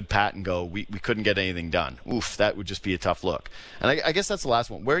having stood pat and go, we couldn't get anything done. Oof, that would just be a tough look. And I guess that's the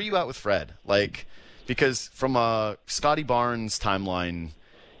last one. Where are you at with Fred? Like, because from a Scotty Barnes timeline,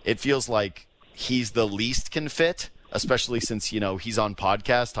 it feels like he's the least can fit, especially since, he's on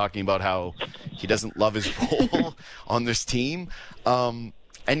podcast talking about how he doesn't love his role on this team. And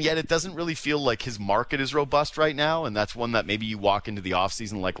yet it doesn't really feel like his market is robust right now, and that's one that maybe you walk into the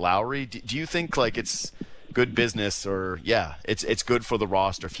offseason like Lowry. Do you think like it's good business, or it's good for the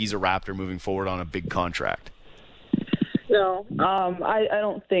roster if he's a Raptor moving forward on a big contract? No, I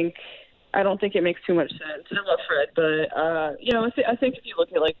don't think it makes too much sense. I love Fred, but I think if you look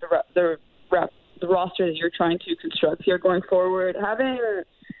at like the roster that you're trying to construct here going forward, having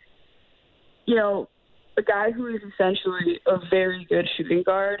a guy who is essentially a very good shooting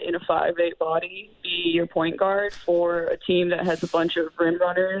guard in a 5'8" body be your point guard for a team that has a bunch of rim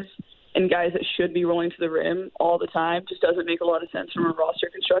runners and guys that should be rolling to the rim all the time just doesn't make a lot of sense from a roster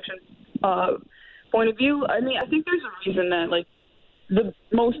construction point of view. I mean, I think there's a reason that like the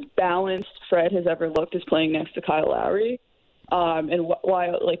most balanced Fred has ever looked is playing next to Kyle Lowry. And why,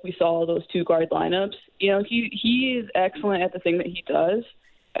 like, we saw those two guard lineups. You know, he is excellent at the thing that he does,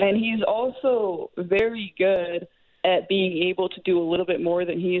 and he's also very good at being able to do a little bit more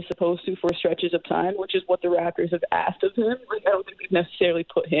than he is supposed to for stretches of time, which is what the Raptors have asked of him. Like, I don't think they've necessarily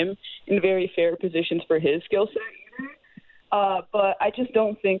put him in very fair positions for his skill set either. But I just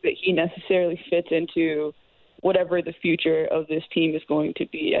don't think that he necessarily fits into whatever the future of this team is going to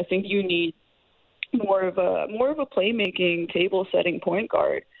be. I think you need more of a playmaking, table-setting point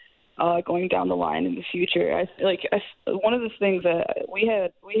guard going down the line in the future. One of the things that we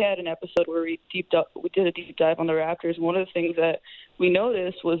had an episode where we did a deep dive on the Raptors. One of the things that we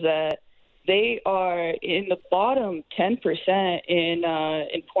noticed was that they are in the bottom 10%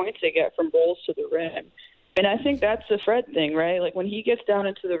 in points they get from rolls to the rim. And I think that's the Fred thing, right? Like, when he gets down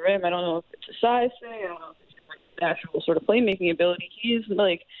into the rim, I don't know if it's a size thing, I don't know if it's like natural sort of playmaking ability. He's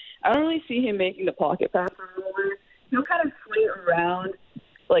like, I don't really see him making the pocket pass anymore. He'll kind of swing around,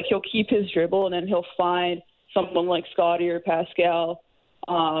 like he'll keep his dribble, and then he'll find someone like Scotty or Pascal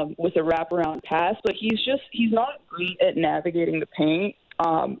with a wraparound pass. But he's not great at navigating the paint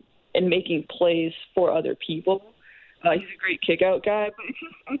and making plays for other people. He's a great kick-out guy, but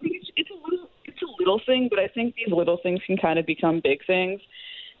I think it's a little thing, but I think these little things can kind of become big things.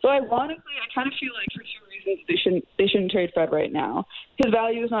 So ironically, I kind of feel like for two reasons they shouldn't trade Fred right now. His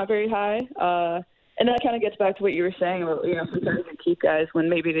value is not very high, and that kind of gets back to what you were saying about, you know, sometimes you keep guys when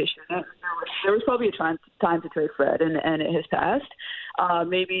maybe they shouldn't. There was probably a time to trade Fred, and it has passed.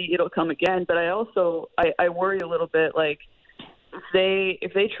 Maybe it'll come again, but I worry a little bit, like,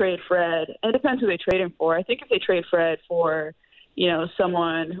 if they trade Fred, and it depends who they trade him for. I think if they trade Fred for, you know,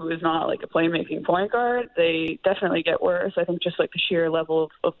 someone who is not like a playmaking point guard, they definitely get worse. I think just like the sheer level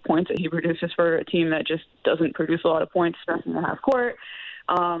of points that he produces for a team that just doesn't produce a lot of points, especially in the half court,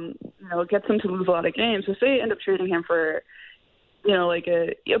 you know, it gets them to lose a lot of games. So if they end up trading him for, you know, like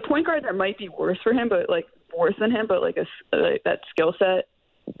a point guard that might be worse than him, but like that skill set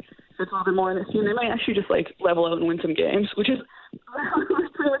fits a little bit more in this team, they might actually just like level out and win some games, which is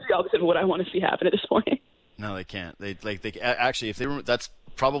pretty much the opposite of what I want to see happen at this point. No, they can't. They actually, if they were, that's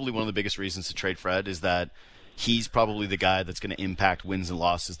probably one of the biggest reasons to trade Fred, is that he's probably the guy that's going to impact wins and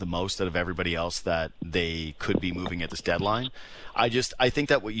losses the most out of everybody else that they could be moving at this deadline. I think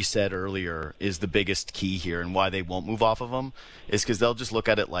that what you said earlier is the biggest key here, and why they won't move off of him is because they'll just look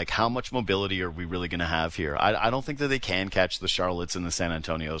at it like, how much mobility are we really going to have here? I don't think that they can catch the Charlottes and the San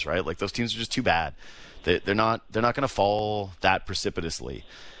Antonios, right? Like, those teams are just too bad. They're not going to fall that precipitously.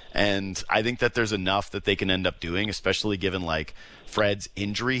 And I think that there's enough that they can end up doing, especially given like Fred's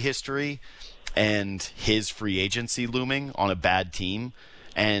injury history and his free agency looming on a bad team,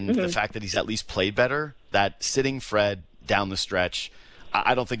 and the fact that he's at least played better, that sitting Fred down the stretch,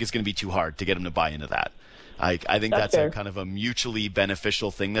 I don't think it's going to be too hard to get him to buy into that. I think that's a kind of a mutually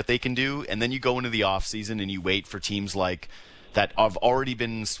beneficial thing that they can do. And then you go into the offseason and you wait for teams like that have already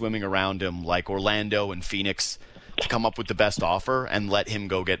been swimming around him, like Orlando and Phoenix, to come up with the best offer and let him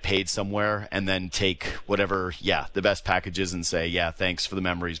go get paid somewhere, and then take whatever, the best packages and say, yeah, thanks for the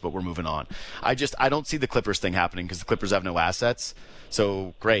memories, but we're moving on. I don't see the Clippers thing happening because the Clippers have no assets.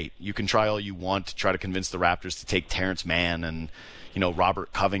 So great, you can try all you want to try to convince the Raptors to take Terrence Mann and, you know,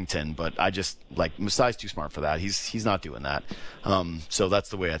 Robert Covington, but I just, like, Masai's too smart for that. He's not doing that. So that's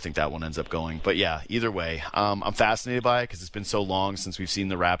the way I think that one ends up going. But yeah, either way, I'm fascinated by it because it's been so long since we've seen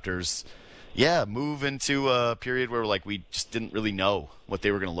the Raptors move into a period where, like, we just didn't really know what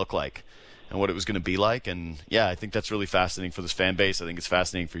they were going to look like and what it was going to be like. And yeah, I think that's really fascinating for this fan base. I think it's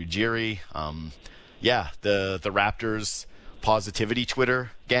fascinating for Ujiri. The Raptors positivity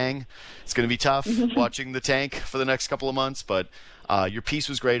Twitter gang. It's going to be tough watching the tank for the next couple of months, but your piece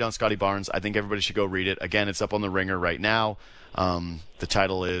was great on Scotty Barnes. I think everybody should go read it. Again, it's up on the Ringer right now. The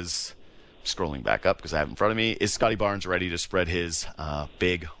title is, scrolling back up because I have it in front of me, is Scotty Barnes ready to spread his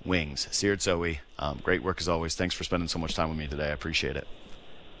big wings? Seerat, Sohi, great work as always. Thanks for spending so much time with me today. I appreciate it.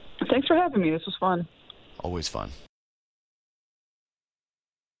 Thanks for having me. This was fun. Always fun.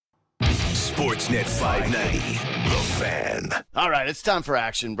 Sportsnet 590, The Fan. All right, it's time for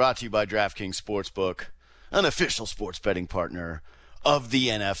action, brought to you by DraftKings Sportsbook, an official sports betting partner of the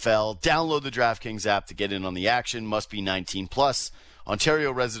NFL. Download the DraftKings app to get in on the action. Must be 19 plus.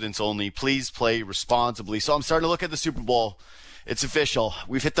 Ontario residents only. Please play responsibly. So I'm starting to look at the Super Bowl. It's official.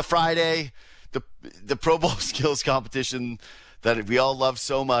 We've hit the Friday. The Pro Bowl skills competition that we all love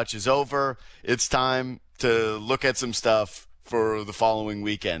so much is over. It's time to look at some stuff for the following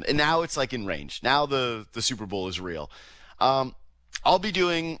weekend. And now it's like in range. Now the Super Bowl is real. I'll be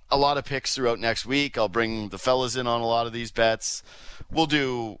doing a lot of picks throughout next week. I'll bring the fellas in on a lot of these bets. We'll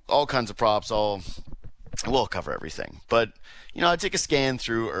do all kinds of props. We'll cover everything. But, I take a scan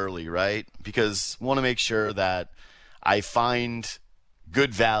through early, right? Because I want to make sure that I find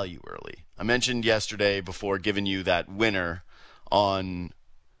good value early. I mentioned yesterday before giving you that winner on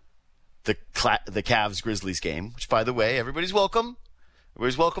the Cavs-Grizzlies game, which, by the way, everybody's welcome.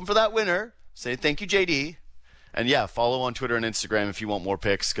 Everybody's welcome for that winner. Say thank you, JD. And, follow on Twitter and Instagram if you want more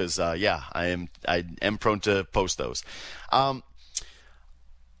picks because, I am prone to post those.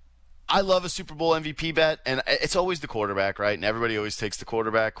 I love a Super Bowl MVP bet, and it's always the quarterback, right? And everybody always takes the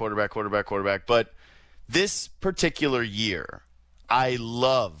quarterback. But this particular year, I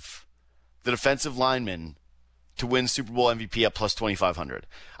love the defensive lineman to win Super Bowl MVP at plus 2,500.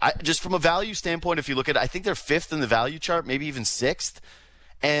 Just from a value standpoint, if you look at it, I think they're fifth in the value chart, maybe even sixth.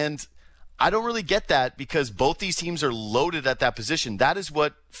 And I don't really get that because both these teams are loaded at that position. That is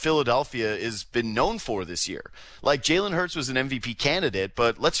what Philadelphia has been known for this year. Like Jalen Hurts was an MVP candidate,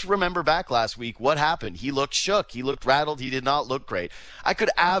 but let's remember back last week what happened. He looked shook. He looked rattled. He did not look great. I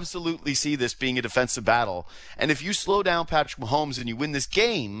could absolutely see this being a defensive battle. And if you slow down Patrick Mahomes and you win this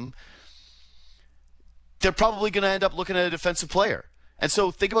game, they're probably going to end up looking at a defensive player. And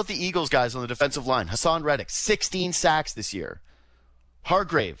so think about the Eagles guys on the defensive line. Hassan Reddick, 16 sacks this year.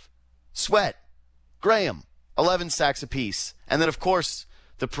 Hargrave, Sweat, Graham, 11 sacks apiece. And then, of course,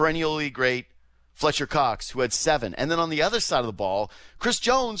 the perennially great Fletcher Cox, who had 7. And then on the other side of the ball, Chris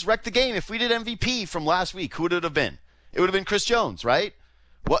Jones wrecked the game. If we did MVP from last week, who would it have been? It would have been Chris Jones, right?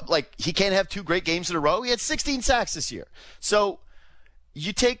 He can't have 2 great games in a row? He had 16 sacks this year. So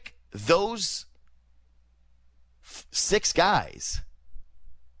you take those 6 guys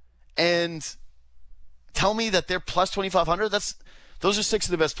and tell me that they're plus 2,500? Those are 6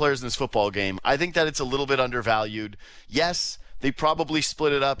 of the best players in this football game. I think that it's a little bit undervalued. Yes, they probably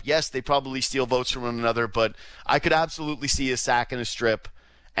split it up. Yes, they probably steal votes from one another, but I could absolutely see a sack and a strip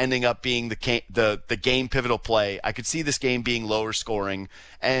ending up being the game pivotal play. I could see this game being lower scoring,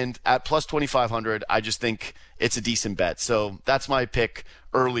 and at plus 2,500, I just think it's a decent bet. So that's my pick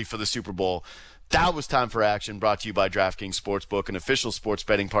early for the Super Bowl. That was Time for Action, brought to you by DraftKings Sportsbook, an official sports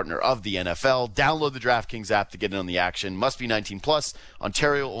betting partner of the NFL. Download the DraftKings app to get in on the action. Must be 19 plus.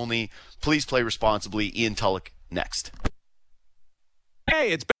 Ontario only. Please play responsibly. Ian Tulloch next.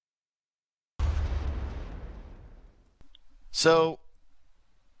 Hey, it's So,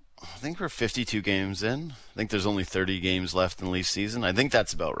 I think we're 52 games in. I think there's only 30 games left in the Leafs season. I think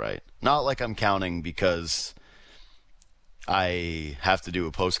that's about right. Not like I'm counting because I have to do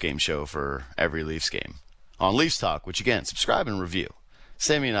a post-game show for every Leafs game on Leafs Talk, which, again, subscribe and review.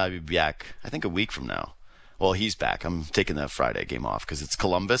 Sammy and I will be back, I think, a week from now. Well, he's back. I'm taking that Friday game off because it's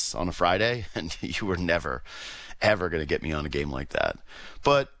Columbus on a Friday, and you were never, ever going to get me on a game like that.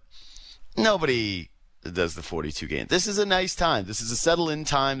 But nobody does the 42 game. This is a nice time. This is a settle-in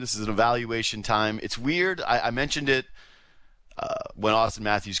time. This is an evaluation time. It's weird. I mentioned it when Austin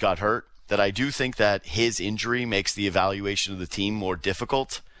Matthews got hurt, that I do think that his injury makes the evaluation of the team more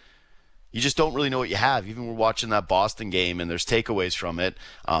difficult. You just don't really know what you have. Even we're watching that Boston game, and there's takeaways from it,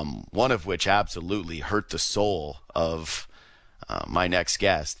 one of which absolutely hurt the soul of my next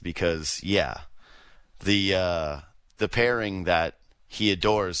guest because, the pairing that he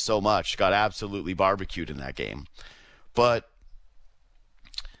adores so much got absolutely barbecued in that game. But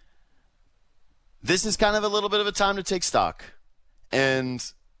this is kind of a little bit of a time to take stock. And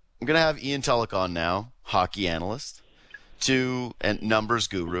I'm going to have Ian Tulloch on now, hockey analyst, and numbers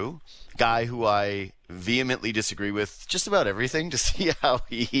guru, guy who I vehemently disagree with just about everything, to see how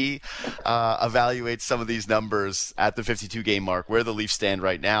he evaluates some of these numbers at the 52-game mark, where the Leafs stand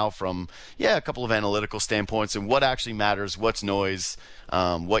right now from, a couple of analytical standpoints and what actually matters, what's noise,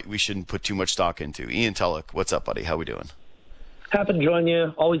 what we shouldn't put too much stock into. Ian Tulloch, what's up, buddy? How we doing? Happy to join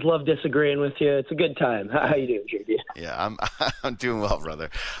you. Always love disagreeing with you. It's a good time. How you doing, JD? Yeah, I'm doing well, brother.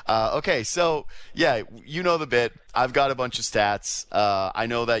 Okay, so, you know the bit. I've got a bunch of stats. I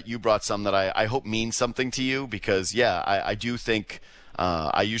know that you brought some that I hope mean something to you because, I do think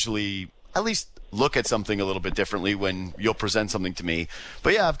I usually at least look at something a little bit differently when you'll present something to me.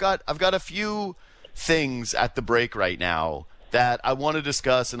 But, I've got a few things at the break right now that I want to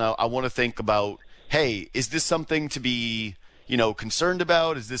discuss, and I want to think about, hey, is this something to be concerned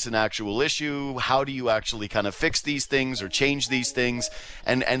about? Is this an actual issue? How do you actually kind of fix these things or change these things?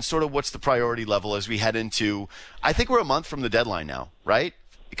 And sort of what's the priority level as we head into, I think we're a month from the deadline now, right?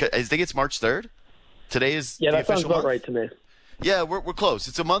 Because I think it's March 3rd. Today is the official month. Yeah, that sounds about right to me. Yeah, we're close.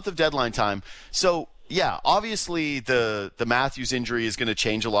 It's a month of deadline time. So yeah, obviously the Matthews injury is going to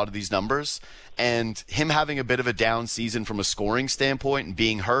change a lot of these numbers, and him having a bit of a down season from a scoring standpoint and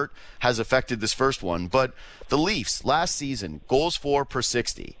being hurt has affected this first one. But the Leafs last season, goals for per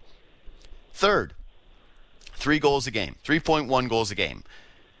 60. Third, 3 goals a game, 3.1 goals a game.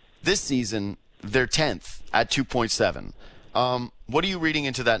 This season, they're 10th at 2.7. What are you reading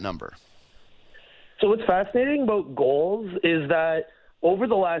into that number? So what's fascinating about goals is that over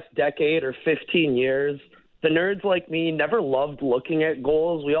the last decade or 15 years, the nerds like me never loved looking at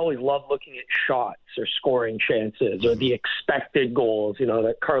goals. We always loved looking at shots or scoring chances or the expected goals,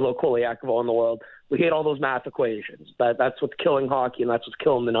 that Carlo Koliakovo in the world. We hate all those math equations. That's what's killing hockey, and that's what's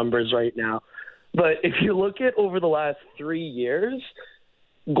killing the numbers right now. But if you look at over the last 3 years,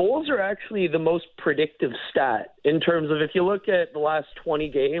 goals are actually the most predictive stat in terms of if you look at the last 20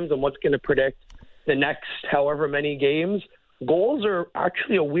 games and what's going to predict the next however many games, goals are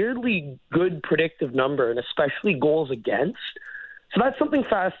actually a weirdly good predictive number, and especially goals against. So that's something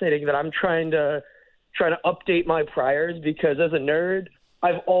fascinating that I'm trying to update my priors, because as a nerd,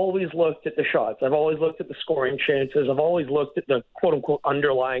 I've always looked at the shots. I've always looked at the scoring chances. I've always looked at the quote-unquote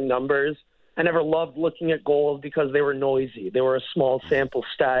underlying numbers. I never loved looking at goals because they were noisy. They were a small sample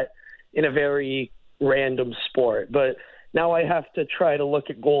stat in a very random sport. But now I have to try to look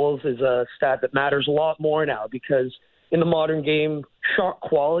at goals as a stat that matters a lot more now, because in the modern game, shot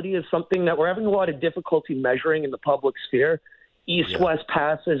quality is something that we're having a lot of difficulty measuring in the public sphere. East-west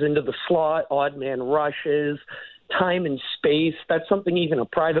passes into the slot, odd man rushes, time and space. That's something even a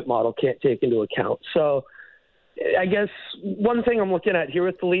private model can't take into account. So I guess one thing I'm looking at here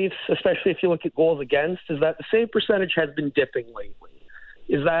with the Leafs, especially if you look at goals against, is that the save percentage has been dipping lately.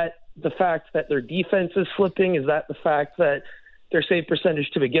 Is that the fact that their defense is slipping? Is that the fact that their save percentage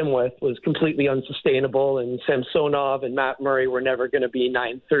to begin with was completely unsustainable, and Samsonov and Matt Murray were never going to be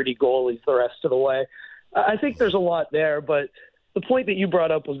 .930 goalies the rest of the way? I think there's a lot there, but the point that you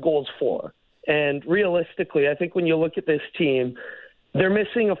brought up was goals for. And realistically, I think when you look at this team, they're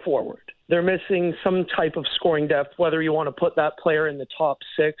missing a forward. They're missing some type of scoring depth, whether you want to put that player in the top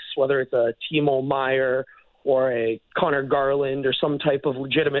 6, whether it's a Timo Meier or a Connor Garland or some type of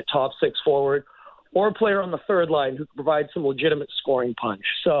legitimate top 6 forward, or a player on the third line who can provide some legitimate scoring punch.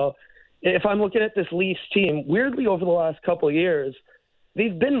 So if I'm looking at this Leafs team, weirdly over the last couple of years,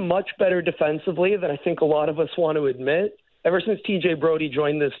 they've been much better defensively than I think a lot of us want to admit. Ever since TJ Brody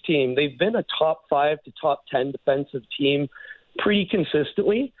joined this team, they've been a top 5 to top 10 defensive team pretty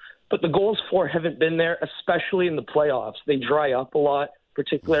consistently, but the goals for haven't been there, especially in the playoffs. They dry up a lot,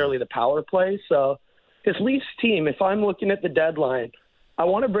 particularly the power play. So this Leafs team, if I'm looking at the deadline, I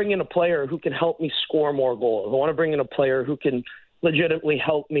want to bring in a player who can help me score more goals. I want to bring in a player who can legitimately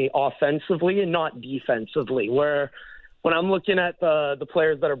help me offensively and not defensively, where when I'm looking at the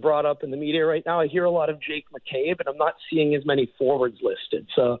players that are brought up in the media right now, I hear a lot of Jake McCabe, and I'm not seeing as many forwards listed.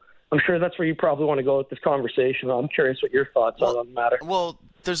 So I'm sure that's where you probably want to go with this conversation. I'm curious what your thoughts are on the matter. Well,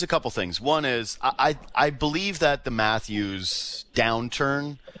 there's a couple things. One is I believe that the Matthews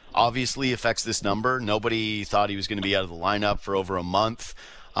downturn obviously affects this number. Nobody thought he was going to be out of the lineup for over a month.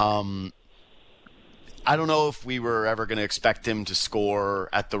 I don't know if we were ever going to expect him to score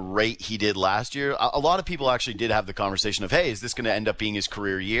at the rate he did last year. A lot of people actually did have the conversation of, hey, is this going to end up being his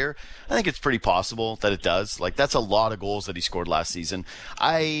career year? I think it's pretty possible that it does. Like, that's a lot of goals that he scored last season.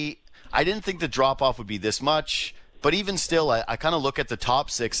 I didn't think the drop-off would be this much, but even still, I kind of look at the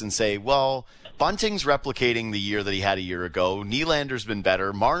top 6 and say, well, Bunting's replicating the year that he had a year ago. Nylander's been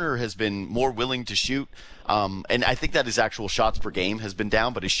better. Marner has been more willing to shoot. And I think that his actual shots per game has been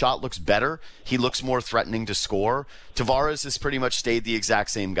down, but his shot looks better. He looks more threatening to score. Tavares has pretty much stayed the exact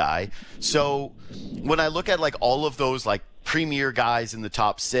same guy. So when I look at like all of those like premier guys in the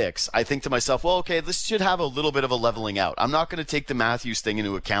top 6, I think to myself, well, okay, this should have a little bit of a leveling out. I'm not going to take the Matthews thing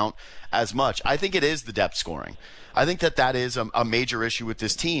into account as much. I think it is the depth scoring. I think that is a major issue with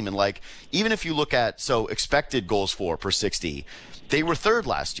this team. And like, even if you look at, expected goals for per 60, they were 3rd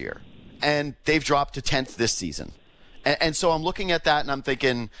last year. And they've dropped to 10th this season. And so I'm looking at that and I'm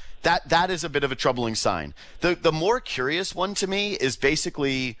thinking that is a bit of a troubling sign. The more curious one to me is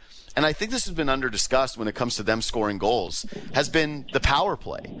basically, and I think this has been under-discussed when it comes to them scoring goals, has been the power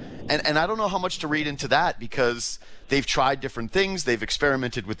play. And I don't know how much to read into that, because they've tried different things. They've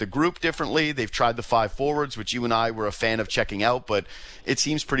experimented with the group differently. They've tried the 5 forwards, which you and I were a fan of checking out, but it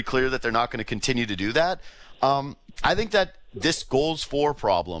seems pretty clear that they're not going to continue to do that. I think that this goals for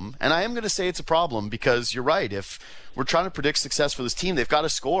problem, and I am going to say it's a problem, because you're right. If we're trying to predict success for this team, they've got to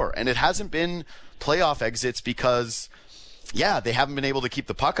score. And it hasn't been playoff exits because they haven't been able to keep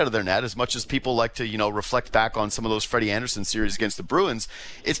the puck out of their net as much as people like to, reflect back on some of those Freddie Anderson series against the Bruins.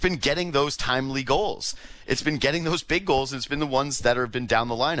 It's been getting those timely goals. It's been getting those big goals, and it's been the ones that have been down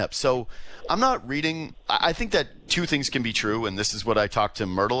the lineup. So I'm not reading. I think that two things can be true, and this is what I talked to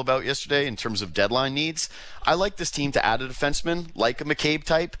Myrtle about yesterday in terms of deadline needs. I like this team to add a defenseman like a McCabe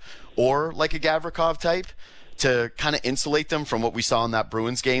type or like a Gavrikov type, to kind of insulate them from what we saw in that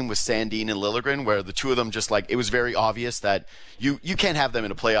Bruins game with Sandin and Liljegren, where the two of them just it was very obvious that you can't have them in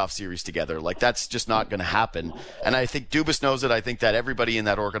a playoff series together. That's just not going to happen. And I think Dubas knows it. I think that everybody in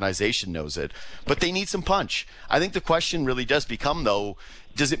that organization knows it. But they need some punch. I think the question really does become, though,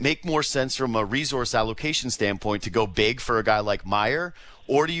 does it make more sense from a resource allocation standpoint to go big for a guy like Meyer?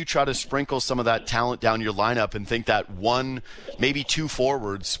 Or do you try to sprinkle some of that talent down your lineup and think that one, maybe two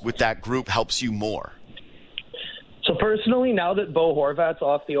forwards with that group helps you more? So personally, now that Bo Horvat's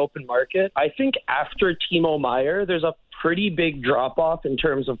off the open market, I think after Timo Meier, there's a pretty big drop-off in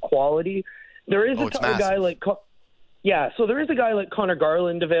terms of quality. There is a guy like Connor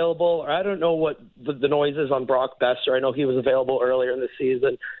Garland available, or I don't know what the noise is on Brock Besser. I know he was available earlier in the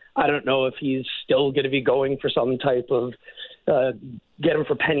season. I don't know if he's still going to be going for some type of get him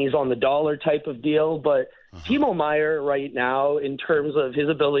for pennies on the dollar type of deal, but Timo Meier right now, in terms of his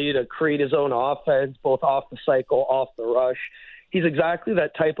ability to create his own offense, both off the cycle, off the rush, he's exactly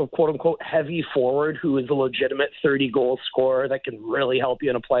that type of quote-unquote heavy forward who is a legitimate 30-goal scorer that can really help you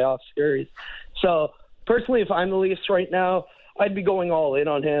in a playoff series. So personally, if I'm the Leafs right now, I'd be going all in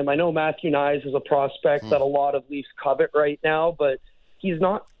on him. I know Matthew Knies is a prospect that a lot of Leafs covet right now, but he's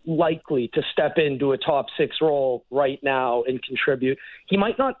not likely to step into a top six role right now and contribute. He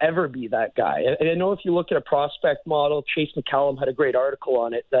might not ever be that guy. And I know if you look at a prospect model, Chase McCallum had a great article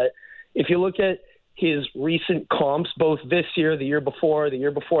on it, that if you look at his recent comps, both this year, the year before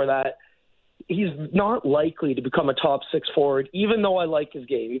that, he's not likely to become a top six forward, even though I like his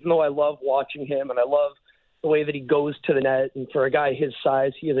game, even though I love watching him and I love the way that he goes to the net. And for a guy his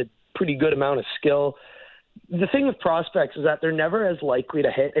size, he has a pretty good amount of skill. The thing with prospects is that they're never as likely to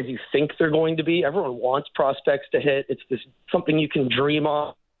hit as you think they're going to be. Everyone wants prospects to hit. It's something you can dream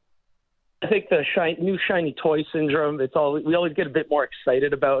of. I think the new shiny toy syndrome, we always get a bit more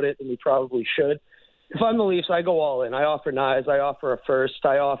excited about it than we probably should. If I'm the Leafs, I go all in. I offer Knies. I offer a first.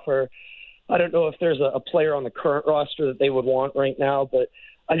 I don't know if there's a player on the current roster that they would want right now, but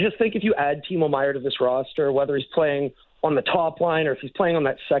I just think if you add Timo Meier to this roster, whether he's playing on the top line or if he's playing on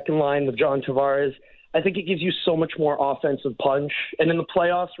that second line with John Tavares, I think it gives you so much more offensive punch. And in the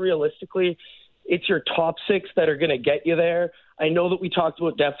playoffs, realistically, it's your top six that are going to get you there. I know that we talked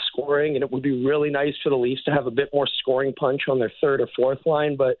about depth scoring, and it would be really nice for the Leafs to have a bit more scoring punch on their third or fourth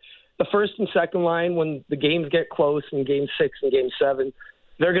line. But the first and second line, when the games get close in Game 6 and Game 7,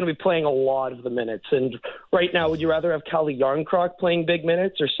 they're going to be playing a lot of the minutes. And right now, would you rather have Kalle Jarnkrok playing big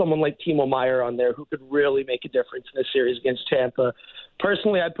minutes or someone like Timo Meier on there who could really make a difference in this series against Tampa?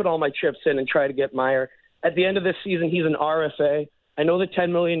 Personally, I'd put all my chips in and try to get Meier. At the end of this season, he's an RFA. I know the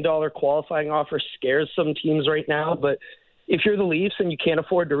 $10 million qualifying offer scares some teams right now, but if you're the Leafs and you can't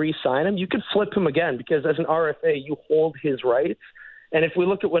afford to re-sign him, you could flip him again because as an RFA, you hold his rights. And if we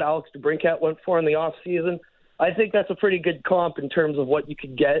look at what Alex DeBrincat went for in the offseason, I think that's a pretty good comp in terms of what you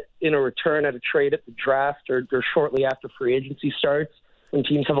could get in a return at a trade at the draft or shortly after free agency starts when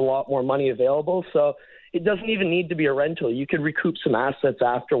teams have a lot more money available. So it doesn't even need to be a rental. You could recoup some assets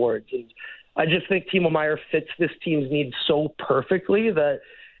afterwards. And I just think Timo Meier fits this team's needs so perfectly that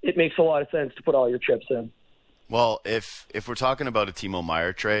it makes a lot of sense to put all your chips in. Well, if we're talking about a Timo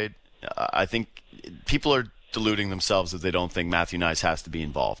Meier trade, I think people are deluding themselves if they don't think Matthew Knies has to be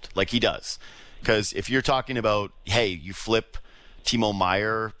involved. Like he does. Because if you're talking about, hey, you flip Timo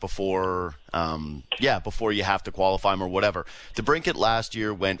Meier before you have to qualify him or whatever. DeBrincat last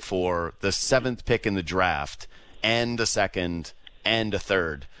year went for the 7th pick in the draft and a second and a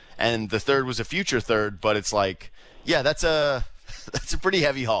third. And the third was a future third, but it's like, yeah, that's a pretty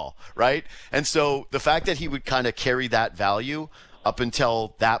heavy haul, right? And so the fact that he would kind of carry that value up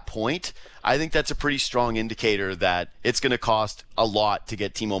until that point, I think that's a pretty strong indicator that it's going to cost a lot to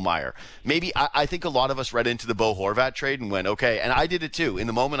get Timo Meier. Maybe I think a lot of us read into the Bo Horvat trade and went, okay, and I did it too. In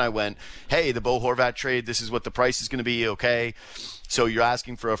the moment I went, hey, the Bo Horvat trade, this is what the price is going to be, okay. So you're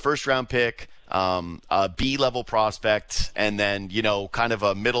asking for a first-round pick, a B-level prospect, and then, kind of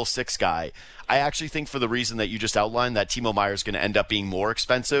a middle six guy. I actually think for the reason that you just outlined that Timo Meier is going to end up being more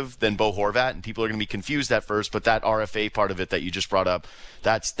expensive than Bo Horvat, and people are going to be confused at first, but that RFA part of it that you just brought up,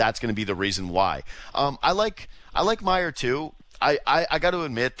 that's going to be the reason why. I like Meier too. I got to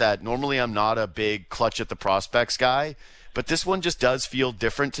admit that normally I'm not a big clutch at the prospects guy, But this one just does feel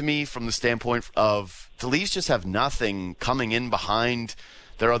different to me from the standpoint of the Leafs just have nothing coming in behind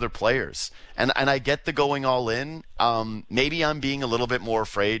their other players. And I get the going all in. Maybe I'm being a little bit more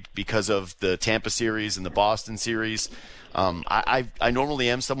afraid because of the Tampa series and the Boston series. I normally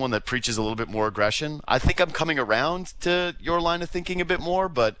am someone that preaches a little bit more aggression. I think I'm coming around to your line of thinking a bit more,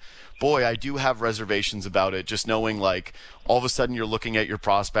 but boy, I do have reservations about it. Just knowing, like, all of a sudden you're looking at your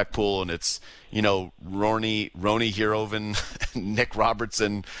prospect pool and it's, Roni Hiroven, Nick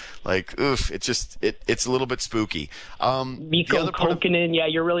Robertson, like, oof, it's a little bit spooky. Mikko Kokkonen, yeah,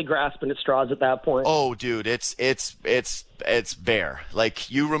 you're really grasping at straws at that point. Oh, dude, it's bare. Like,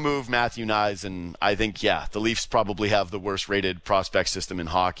 you remove Matthew Nyes, and I think, yeah, the Leafs probably have the worst rated prospect system in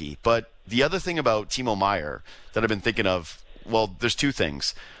hockey. But the other thing about Timo Meier that I've been thinking of, well, there's two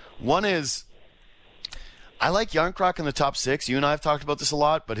things. One is, I like Järnkrok in the top 6. You and I have talked about this a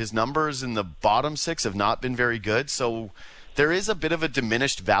lot, but his numbers in the bottom 6 have not been very good. So there is a bit of a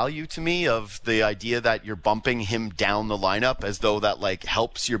diminished value to me of the idea that you're bumping him down the lineup as though that, like,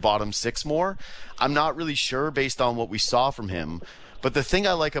 helps your bottom 6 more. I'm not really sure based on what we saw from him. But the thing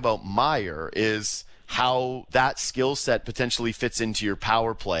I like about Meier is how that skill set potentially fits into your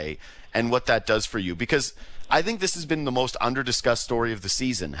power play and what that does for you. Because I think this has been the most under-discussed story of the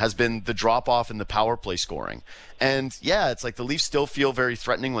season, has been the drop-off in the power play scoring. And, yeah, it's like the Leafs still feel very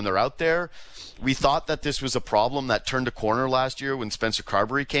threatening when they're out there. We thought that this was a problem that turned a corner last year when Spencer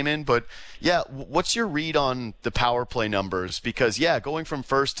Carberry came in. But, yeah, what's your read on the power play numbers? Because, yeah, going from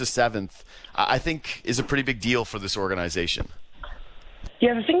 1st to 7th, I think is a pretty big deal for this organization.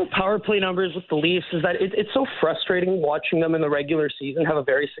 Yeah, the thing with power play numbers with the Leafs is that it's so frustrating watching them in the regular season have a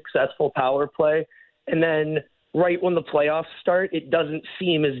very successful power play. And then right when the playoffs start, it doesn't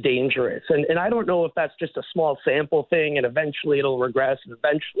seem as dangerous. And I don't know if that's just a small sample thing and eventually it'll regress and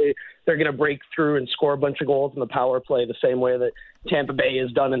eventually they're going to break through and score a bunch of goals in the power play the same way that Tampa Bay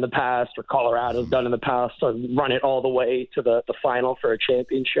has done in the past or Colorado's done in the past, so run it all the way to the final for a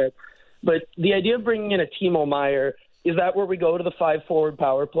championship. But the idea of bringing in a Timo Meier, is that where we go to the 5-forward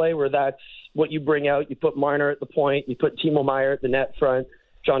power play where that's what you bring out? You put Marner at the point, you put Timo Meier at the net front,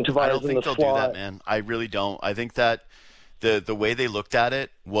 John Tavares in the slot. I don't think they'll do that, man. I really don't. I think that the way they looked at it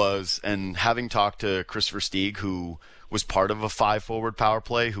was, and having talked to Chris Versteeg, who was part of a 5-forward power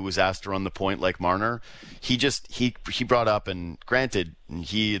play, who was asked to run the point like Marner, he brought up, and granted,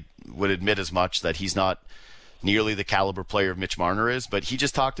 he would admit as much that he's not nearly the caliber player of Mitch Marner is, but he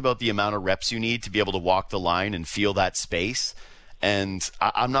just talked about the amount of reps you need to be able to walk the line and feel that space. And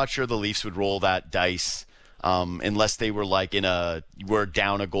I'm not sure the Leafs would roll that dice unless they were like in we're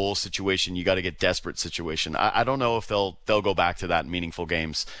down a goal situation, you got to get desperate situation. I don't know if they'll go back to that in meaningful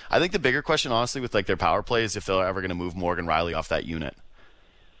games. I think the bigger question, honestly, with like their power play is if they're ever going to move Morgan Rielly off that unit.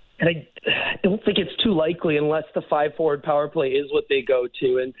 And I don't think it's too likely unless the 5-forward power play is what they go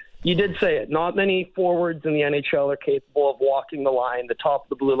to. And you did say it. Not many forwards in the NHL are capable of walking the line, the top of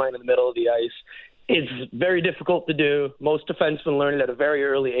the blue line in the middle of the ice. It's very difficult to do. Most defensemen learn it at a very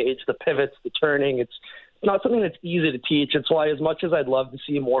early age, the pivots, the turning. It's not something that's easy to teach. It's why, as much as I'd love to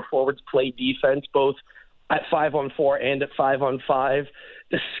see more forwards play defense, both at 5-on-4 and at 5-on-5,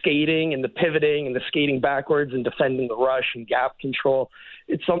 the skating and the pivoting and the skating backwards and defending the rush and gap control,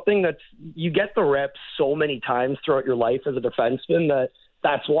 it's something that you get the reps so many times throughout your life as a defenseman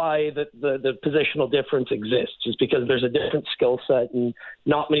that's why the positional difference exists, just because there's a different skill set and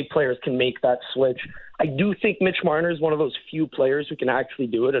not many players can make that switch. I do think Mitch Marner is one of those few players who can actually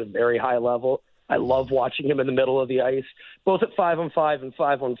do it at a very high level. I love watching him in the middle of the ice, both at 5-on-5 and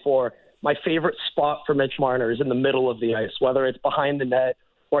 5-on-4. My favorite spot for Mitch Marner is in the middle of the ice, whether it's behind the net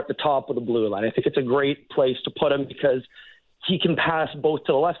or at the top of the blue line. I think it's a great place to put him because he can pass both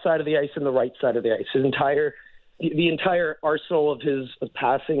to the left side of the ice and the right side of the ice. The entire arsenal of his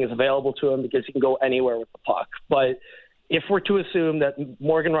passing is available to him because he can go anywhere with the puck. But if we're to assume that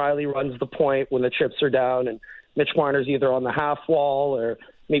Morgan Rielly runs the point when the chips are down and Mitch Marner's either on the half wall or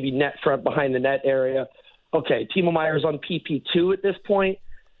maybe net front behind the net area, okay, Timo Meier's on PP2 at this point.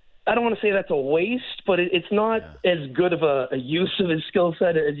 I don't want to say that's a waste, but it's not as good of a use of his skill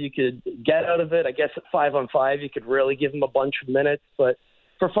set as you could get out of it. I guess at 5-on-5 you could really give him a bunch of minutes, but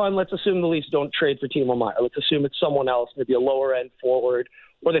for fun, let's assume the Leafs don't trade for Timo Meier. Let's assume it's someone else, maybe a lower-end forward,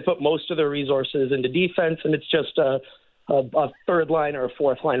 or they put most of their resources into defense, and it's just a third-line or a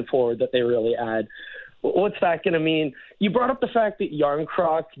fourth-line forward that they really add. What's that going to mean? You brought up the fact that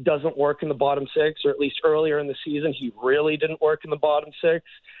Järnkrok doesn't work in the bottom 6, or at least earlier in the season, he really didn't work in the bottom 6.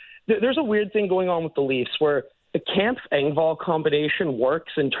 There's a weird thing going on with the Leafs where the Kampf-Engvall combination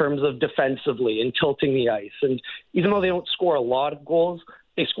works in terms of defensively and tilting the ice. And even though they don't score a lot of goals,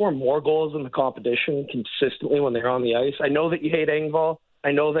 they score more goals than the competition consistently when they're on the ice. I know that you hate Engvall.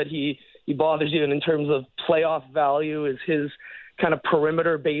 I know that he bothers you, and in terms of playoff value, is his kind of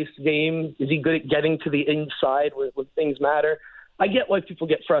perimeter-based game. Is he good at getting to the inside when things matter? I get why people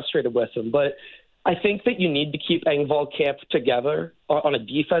get frustrated with him, but I think that you need to keep Engvall Camp together on a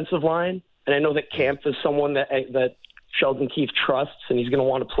defensive line, and I know that Camp is someone that Sheldon Keefe trusts, and he's going to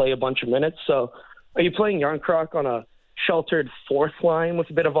want to play a bunch of minutes. So are you playing Yarncroc on a sheltered fourth line with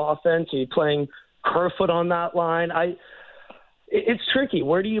a bit of offense? Are you playing Kerfoot on that line? It's tricky.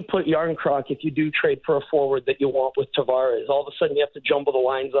 Where do you put Yarncroc if you do trade for a forward that you want with Tavares? All of a sudden you have to jumble the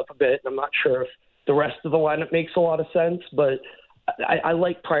lines up a bit, and I'm not sure if the rest of the lineup makes a lot of sense, but I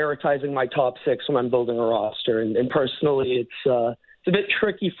like prioritizing my top six when I'm building a roster, and personally it's a bit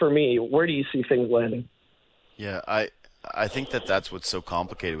tricky for me. Where do you see things landing? Yeah, I think that's what's so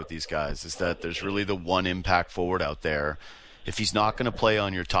complicated with these guys, is that there's really the one impact forward out there. If he's not going to play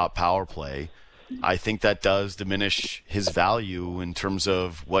on your top power play, I think that does diminish his value in terms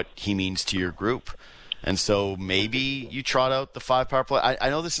of what he means to your group. And so maybe you trot out the 5 power play. I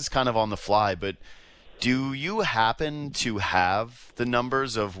know this is kind of on the fly, but do you happen to have the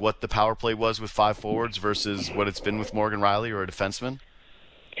numbers of what the power play was with 5 forwards versus what it's been with Morgan Rielly or a defenseman?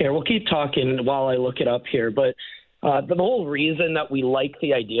 Here, we'll keep talking while I look it up here, but the whole reason that we like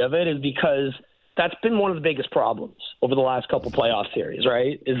the idea of it is because that's been one of the biggest problems over the last couple playoff series,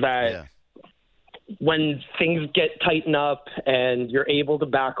 right? Is that when things get tightened up and you're able to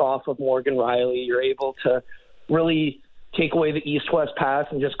back off of Morgan Rielly, you're able to really take away the east-west pass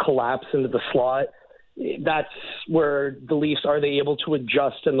and just collapse into the slot. That's where the Leafs, are they able to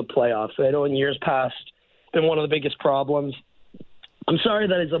adjust in the playoffs? I know in years past, it's been one of the biggest problems. I'm sorry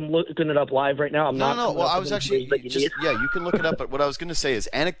that as I'm looking it up live right now, I'm not. No. Well, I was actually you can look it up. But what I was going to say is,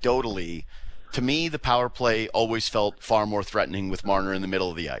 anecdotally, to me, the power play always felt far more threatening with Marner in the middle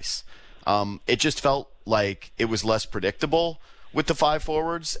of the ice. It just felt like it was less predictable with the 5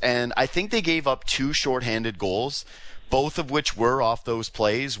 forwards, and I think they gave up 2 shorthanded goals, both of which were off those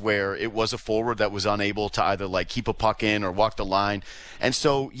plays where it was a forward that was unable to either like keep a puck in or walk the line. And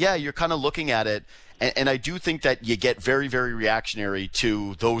so, yeah, you're kind of looking at it, and I do think that you get very, very reactionary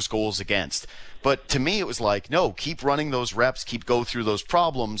to those goals against. But to me, it was like, no, keep running those reps, keep go through those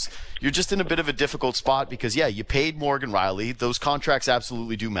problems. You're just in a bit of a difficult spot because, yeah, you paid Morgan Rielly. Those contracts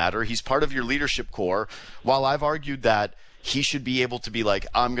absolutely do matter. He's part of your leadership core. While I've argued that he should be able to be like,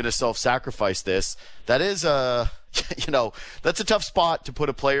 I'm going to self-sacrifice this, that is that's a tough spot to put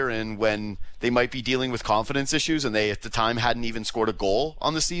a player in when they might be dealing with confidence issues and they at the time hadn't even scored a goal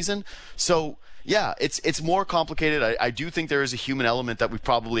on the season. So, yeah, it's more complicated. I do think there is a human element that we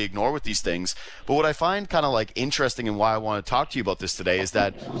probably ignore with these things. But what I find kind of like interesting and why I want to talk to you about this today is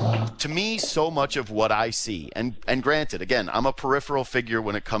that, to me, so much of what I see, and granted, again, I'm a peripheral figure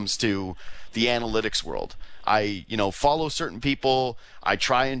when it comes to the analytics world. I follow certain people. I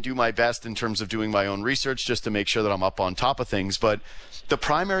try and do my best in terms of doing my own research just to make sure that I'm up on top of things. But the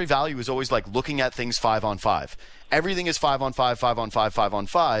primary value is always like looking at things 5-on-5. Everything is 5-on-5, 5-on-5,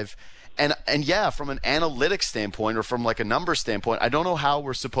 5-on-5. And yeah, from an analytics standpoint or from like a number standpoint, I don't know how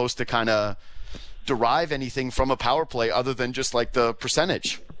we're supposed to kind of derive anything from a power play other than just like the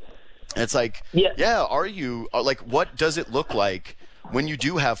percentage. And it's like, are you like, what does it look like when you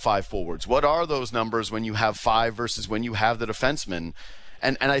do have 5 forwards? What are those numbers when you have 5 versus when you have the defenseman?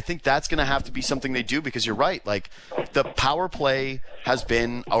 And I think that's going to have to be something they do, because you're right. Like, the power play has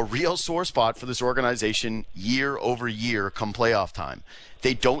been a real sore spot for this organization year over year come playoff time.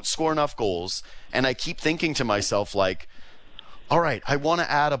 They don't score enough goals. And I keep thinking to myself, like, all right, I want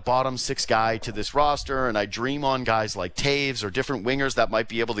to add a bottom 6 guy to this roster, and I dream on guys like Taves or different wingers that might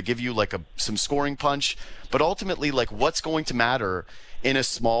be able to give you like some scoring punch. But ultimately, like, what's going to matter in a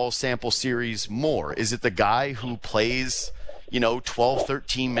small sample series more? Is it the guy who plays 12,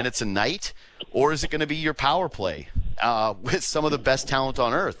 13 minutes a night? Or is it going to be your power play with some of the best talent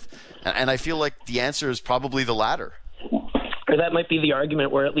on earth? And I feel like the answer is probably the latter. Or that might be the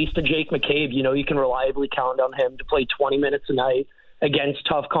argument where at least a Jake McCabe, you can reliably count on him to play 20 minutes a night against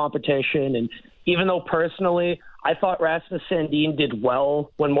tough competition. And even though personally I thought Rasmus Sandin did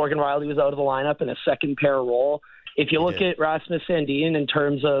well when Morgan Rielly was out of the lineup in a second pair role, if you look at Rasmus Sandin in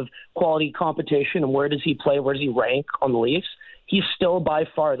terms of quality competition and where does he play, where does he rank on the Leafs, he's still by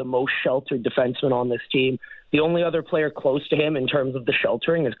far the most sheltered defenseman on this team. The only other player close to him in terms of the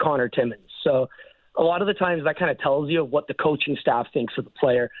sheltering is Connor Timmins. So a lot of the times that kind of tells you what the coaching staff thinks of the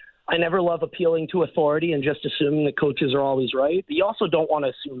player. I never love appealing to authority and just assuming that coaches are always right. But you also don't want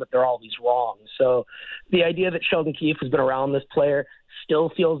to assume that they're always wrong. So the idea that Sheldon Keefe has been around this player,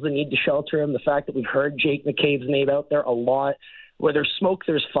 still feels the need to shelter him. The fact that we've heard Jake McCabe's name out there a lot. where there's smoke,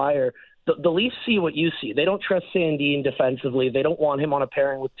 there's fire. The Leafs see what you see. They don't trust Sandin defensively. They don't want him on a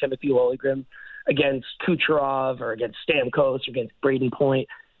pairing with Timothy Liljegren against Kucherov or against Stamkos or against Braden Point.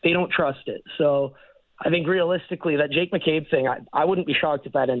 They don't trust it. So I think realistically that Jake McCabe thing, I wouldn't be shocked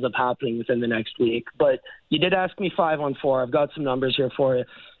if that ends up happening within the next week. But you did ask me 5-on-4. I've got some numbers here for you.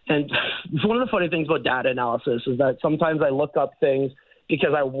 And one of the funny things about data analysis is that sometimes I look up things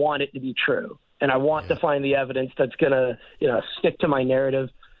because I want it to be true. And I want to find the evidence that's going to stick to my narrative.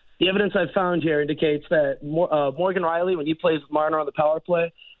 The evidence I've found here indicates that Morgan Rielly, when he plays with Marner on the power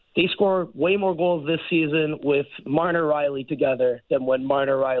play, they score way more goals this season with Marner-Rielly together than when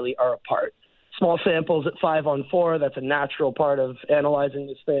Marner-Rielly are apart. Small samples at 5-on-4. That's a natural part of analyzing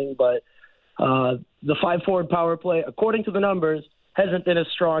this thing. But the 5-forward power play, according to the numbers, hasn't been as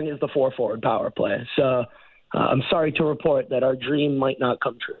strong as the 4-forward power play. So I'm sorry to report that our dream might not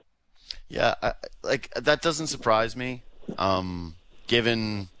come true. Yeah, that doesn't surprise me,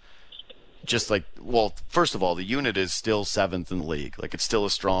 given just first of all, the unit is still 7th in the league. It's still a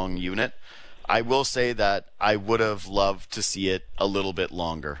strong unit. I will say that I would have loved to see it a little bit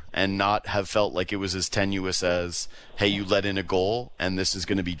longer and not have felt like it was as tenuous as, hey, you let in a goal and this is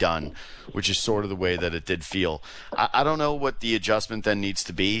going to be done, which is sort of the way that it did feel. I don't know what the adjustment then needs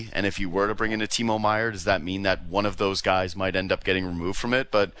to be, and if you were to bring in a Timo Meier, does that mean that one of those guys might end up getting removed from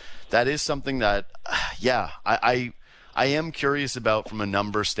it? But that is something that, I am curious about from a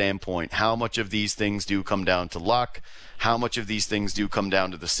number standpoint, how much of these things do come down to luck, how much of these things do come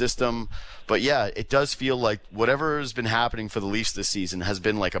down to the system. But yeah, it does feel like whatever has been happening for the Leafs this season has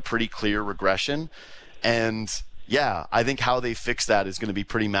been like a pretty clear regression. And yeah, I think how they fix that is going to be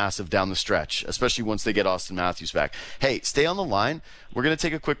pretty massive down the stretch, especially once they get Austin Matthews back. Hey, stay on the line. We're going to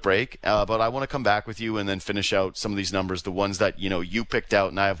take a quick break, but I want to come back with you and then finish out some of these numbers, the ones that you picked out,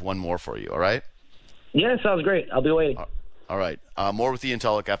 and I have one more for you, all right? Yeah, sounds great. I'll be waiting. All right. More with Ian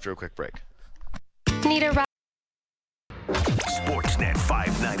Tulloch after a quick break. Sportsnet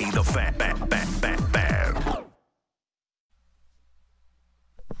 590, the Fan.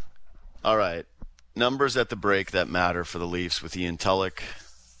 All right. Numbers at the break that matter for the Leafs with Ian Tulloch.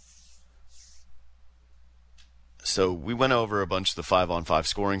 So we went over a bunch of the 5-on-5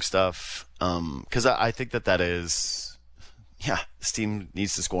 scoring stuff because I think that is, this team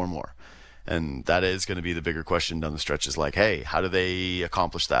needs to score more. And that is going to be the bigger question down the stretch is hey, how do they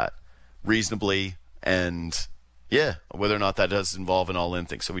accomplish that reasonably? And whether or not that does involve an all-in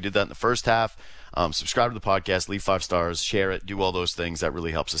thing. So we did that in the first half. Subscribe to the podcast, leave 5 stars, share it, do all those things. That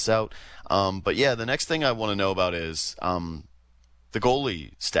really helps us out. But the next thing I want to know about is the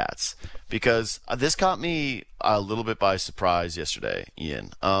goalie stats, because this caught me a little bit by surprise yesterday,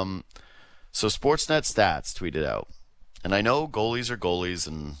 Ian. So Sportsnet Stats tweeted out, and I know goalies are goalies,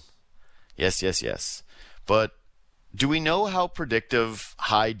 and yes. But do we know how predictive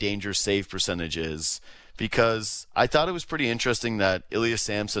high danger save percentage is? Because I thought it was pretty interesting that Ilya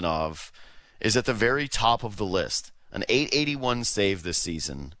Samsonov is at the very top of the list. An 881 save this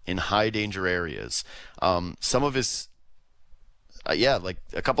season in high danger areas. Some of his, a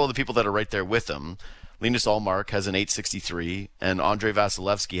couple of the people that are right there with him. Linus Ullmark has an 863, and Andrei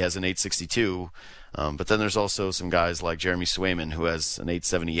Vasilevsky has an 862. But then there's also some guys like Jeremy Swayman who has an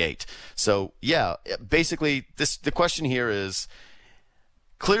 878. So, basically, the question here is,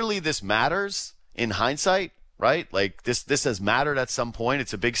 clearly this matters in hindsight, right? This has mattered at some point.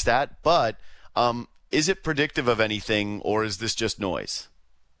 It's a big stat. But is it predictive of anything, or is this just noise?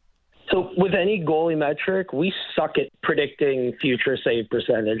 So with any goalie metric, we suck at predicting future save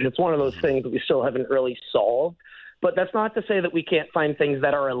percentage. It's one of those things that we still haven't really solved. But that's not to say that we can't find things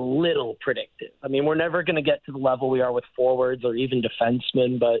that are a little predictive. I mean, we're never going to get to the level we are with forwards or even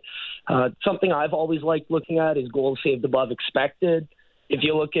defensemen, but something I've always liked looking at is goals saved above expected. If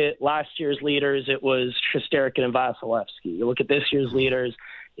you look at last year's leaders, it was Shesterkin and Vasilevsky. You look at this year's leaders,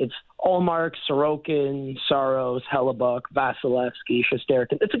 it's Ullmark, Sorokin, Saros, Hellebuck, Vasilevsky,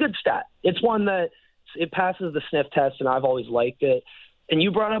 Shesterkin. It's a good stat. It's one that it passes the sniff test, and I've always liked it. And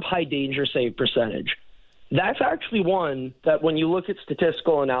you brought up high danger save percentage. That's actually one that when you look at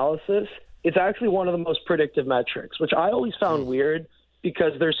statistical analysis, it's actually one of the most predictive metrics, which I always found weird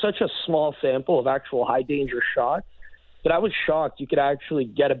because there's such a small sample of actual high danger shots that I was shocked you could actually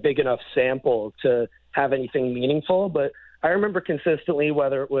get a big enough sample to have anything meaningful. But I remember consistently,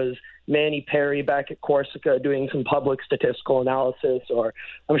 whether it was Manny Perry back at Corsica doing some public statistical analysis, or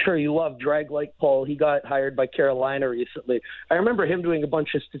I'm sure you love Drag Like Paul. He got hired by Carolina recently. I remember him doing a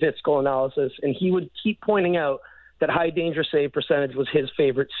bunch of statistical analysis, and he would keep pointing out that high danger save percentage was his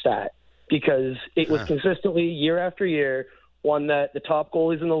favorite stat because it was consistently year after year one that the top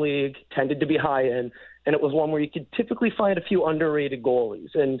goalies in the league tended to be high in, and it was one where you could typically find a few underrated goalies.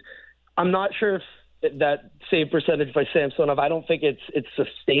 And I'm not sure if that save percentage by Samsonov, I don't think it's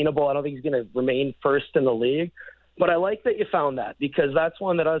sustainable. I don't think he's going to remain first in the league. But I like that you found that, because that's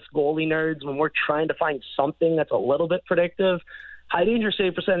one that us goalie nerds, when we're trying to find something that's a little bit predictive, high danger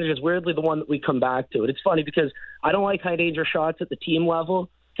save percentage is weirdly the one that we come back to. And it's funny because I don't like high danger shots at the team level,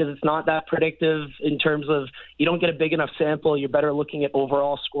 because it's not that predictive in terms of you don't get a big enough sample. You're better looking at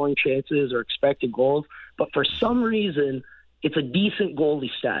overall scoring chances or expected goals. But for some reason, it's a decent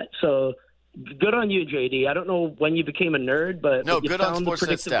goalie stat. So good on you, JD. I don't know when you became a nerd, but no, you good found on the Sportsnet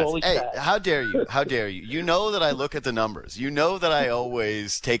predictive stats. goalie Hey, stat. how dare you? How dare you? You know that I look at the numbers. You know that I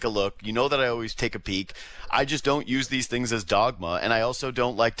always take a look. You know that I always take a peek. I just don't use these things as dogma, and I also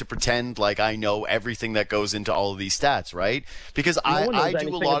don't like to pretend like I know everything that goes into all of these stats, right? Because No one knows I do a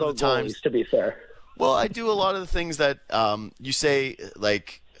anything lot of about the times. goalies, to be fair. Well, I do a lot of the things that you say,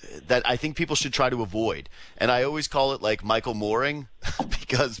 like, that I think people should try to avoid. And I always call it like Michael Mooring,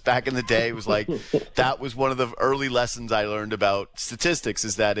 because back in the day it was like that was one of the early lessons I learned about statistics,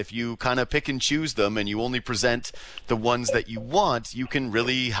 is that if you kind of pick and choose them and you only present the ones that you want, you can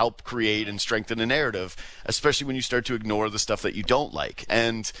really help create and strengthen a narrative, especially when you start to ignore the stuff that you don't like.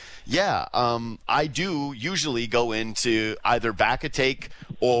 And yeah, I do usually go into either back a take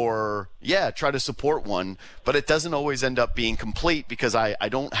or try to support one, but it doesn't always end up being complete, because I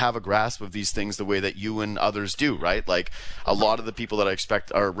don't have a grasp of these things the way that you and others do, right? Like a lot of the people that I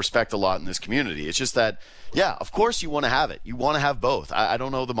expect or respect a lot in this community. It's just that, of course you want to have it. You want to have both. I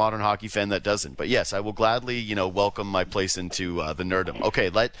don't know the modern hockey fan that doesn't, but yes, I will gladly, welcome my place into the nerdom.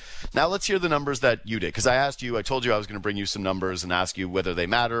 Okay, now let's hear the numbers that you did, because I told you I was going to bring you some numbers and ask you whether they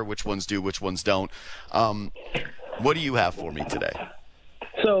matter, which ones do, which ones don't. What do you have for me today?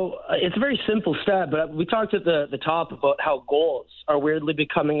 So it's a very simple stat, but we talked at the top about how goals are weirdly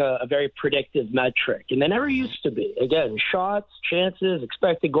becoming a very predictive metric, and they never used to be. Again, shots, chances,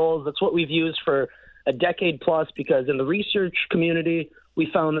 expected goals, that's what we've used for a decade plus, because in the research community, we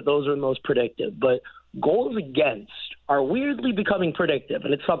found that those are the most predictive. But goals against are weirdly becoming predictive,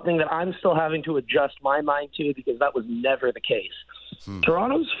 and it's something that I'm still having to adjust my mind to, because that was never the case.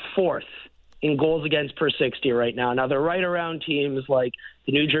 Toronto's fourth in goals against per 60 right now. Now, they're right around teams like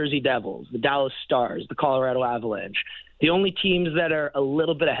the New Jersey Devils, the Dallas Stars, the Colorado Avalanche. The only teams that are a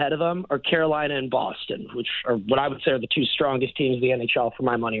little bit ahead of them are Carolina and Boston, which are what I would say are the two strongest teams in the NHL for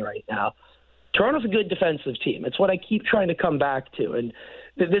my money right now. Toronto's a good defensive team. It's what I keep trying to come back to. And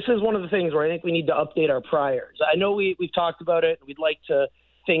this is one of the things where I think we need to update our priors. I know we've talked about it. We'd like to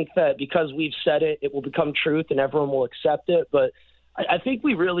think that because we've said it, it will become truth and everyone will accept it. But I think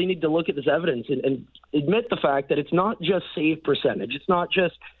we really need to look at this evidence and admit the fact that it's not just save percentage. It's not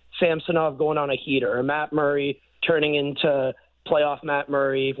just Samsonov going on a heater or Matt Murray turning into playoff Matt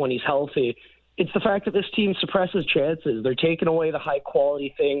Murray when he's healthy. It's the fact that this team suppresses chances. They're taking away the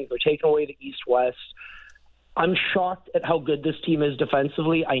high-quality things. They're taking away the east-west. I'm shocked at how good this team is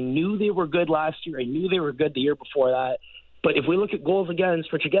defensively. I knew they were good last year. I knew they were good the year before that. But if we look at goals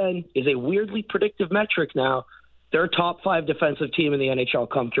against, which, again, is a weirdly predictive metric now, they're a top 5 defensive team in the NHL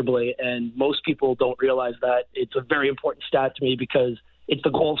comfortably, and most people don't realize that. It's a very important stat to me because it's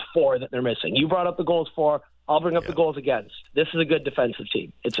the goals for that they're missing. You brought up the goals for. I'll bring up the goals against. This is a good defensive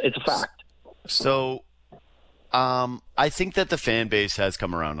team. It's a fact. So I think that the fan base has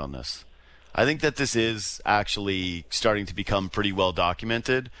come around on this. I think that this is actually starting to become pretty well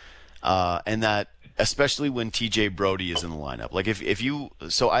documented, and that especially when TJ Brody is in the lineup. Like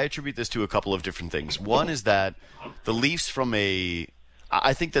so I attribute this to a couple of different things. One is that the Leafs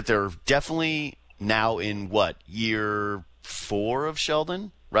I think that they're definitely now in year 4 of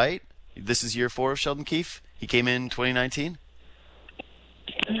Sheldon, right? This is year 4 of Sheldon Keefe. He came in 2019.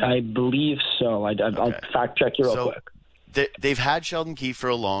 I believe so. I'll fact check you real quick. They've had Sheldon Keefe for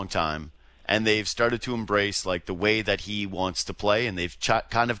a long time, and they've started to embrace like the way that he wants to play, and they've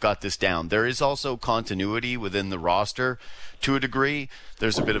kind of got this down. There is also continuity within the roster to a degree.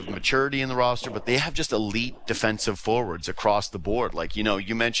 There's a bit of maturity in the roster, but they have just elite defensive forwards across the board. Like,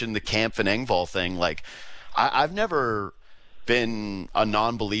 you mentioned the Kampf and Engvall thing. Like, I've never been a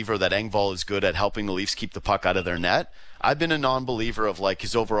non-believer that Engvall is good at helping the Leafs keep the puck out of their net. I've been a non-believer of like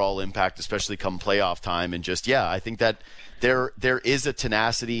his overall impact, especially come playoff time. And just, I think that there is a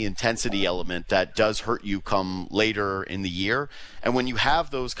tenacity, intensity element that does hurt you come later in the year. And when you have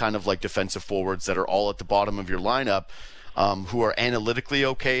those kind of like defensive forwards that are all at the bottom of your lineup, who are analytically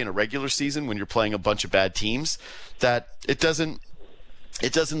okay in a regular season when you're playing a bunch of bad teams, that it doesn't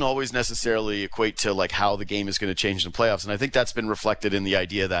it doesn't always necessarily equate to like how the game is going to change in the playoffs. And I think that's been reflected in the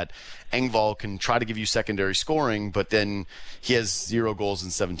idea that Engvall can try to give you secondary scoring, but then he has 0 goals in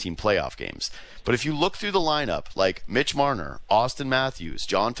 17 playoff games. But if you look through the lineup, like Mitch Marner, Austin Matthews,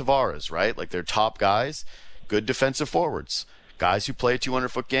 John Tavares, right? Like they're top guys, good defensive forwards, guys who play a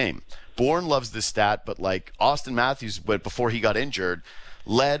 200-foot game. Bourne loves this stat, but like Austin Matthews, before he got injured,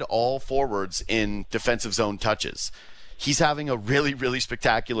 led all forwards in defensive zone touches. He's having a really, really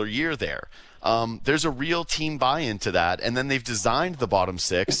spectacular year there. There's a real team buy-in to that, and then they've designed the bottom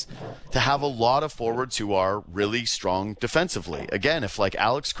 6 to have a lot of forwards who are really strong defensively. Again, if like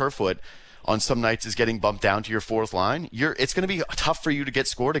Alex Kerfoot on some nights is getting bumped down to your 4th line, it's going to be tough for you to get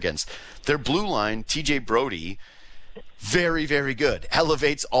scored against. Their blue line, TJ Brody, very, very good.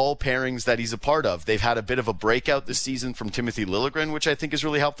 Elevates all pairings that he's a part of. They've had a bit of a breakout this season from Timothy Liljegren, which I think has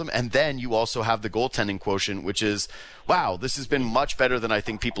really helped them. And then you also have the goaltending quotient, which is, wow, this has been much better than I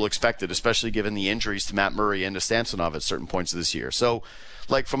think people expected, especially given the injuries to Matt Murray and to Samsonov at certain points of this year. So,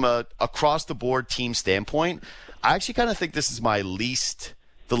 like from a across-the-board team standpoint, I actually kind of think this is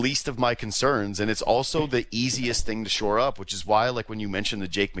the least of my concerns, and it's also the easiest thing to shore up, which is why, like when you mentioned the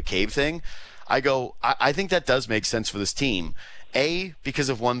Jake McCabe thing, I think that does make sense for this team. Because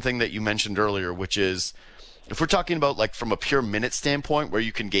of one thing that you mentioned earlier, which is if we're talking about like from a pure minute standpoint where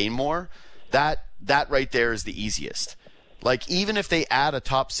you can gain more, that right there is the easiest. Like even if they add a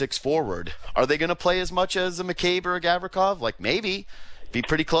top 6 forward, are they going to play as much as a McCabe or a Gavrikov? Like maybe, be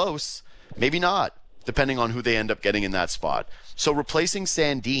pretty close, maybe not, depending on who they end up getting in that spot. So replacing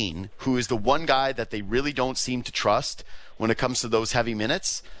Sandin, who is the one guy that they really don't seem to trust when it comes to those heavy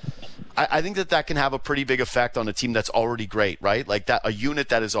minutes, I think that can have a pretty big effect on a team that's already great, right? Like that, a unit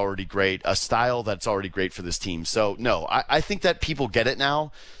that is already great, a style that's already great for this team. So no, I think that people get it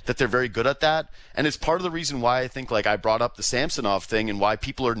now, that they're very good at that. And it's part of the reason why I think like I brought up the Samsonov thing and why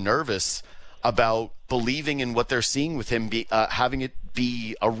people are nervous about believing in what they're seeing with him having it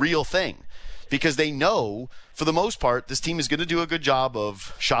be a real thing. Because they know, for the most part, this team is going to do a good job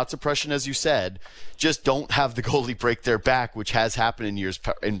of shot suppression, as you said. Just don't have the goalie break their back, which has happened in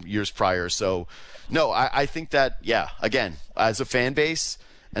years prior. So, no, I think that, yeah, again, as a fan base,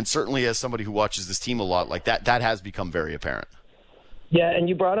 and certainly as somebody who watches this team a lot, like that has become very apparent. Yeah, and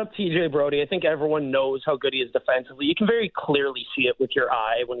you brought up TJ Brody. I think everyone knows how good he is defensively. You can very clearly see it with your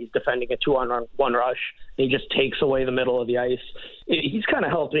eye when he's defending a 2-on-1 rush. And he just takes away the middle of the ice. He's kind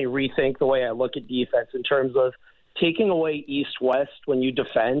of helped me rethink the way I look at defense in terms of taking away east-west when you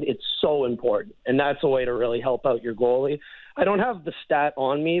defend. It's so important, and that's a way to really help out your goalie. I don't have the stat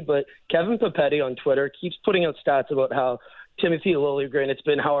on me, but Kevin Papetti on Twitter keeps putting out stats about how Timothy Liljegren, it's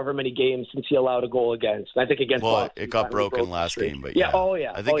been however many games since he allowed a goal against. And I think against Boston, it got broken last game, but yeah. Oh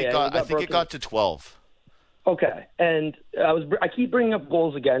yeah. I think it got to 12. Okay, and I keep bringing up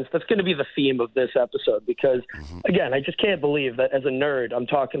goals against. That's going to be the theme of this episode because, again, I just can't believe that as a nerd, I'm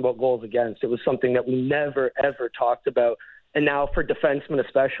talking about goals against. It was something that we never, ever talked about. And now for defensemen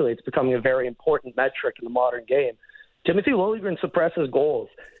especially, it's becoming a very important metric in the modern game. Timothy Liljegren suppresses goals.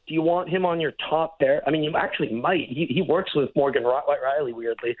 Do you want him on your top pair? I mean, you actually might. He works with Morgan Riley,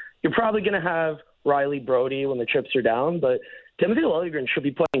 weirdly. You're probably going to have Riley Brody when the chips are down, but Timothy Liljegren should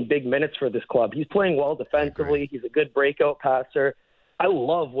be playing big minutes for this club. He's playing well defensively. He's a good breakout passer. I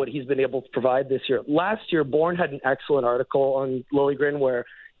love what he's been able to provide this year. Last year, Bourne had an excellent article on Liljegren where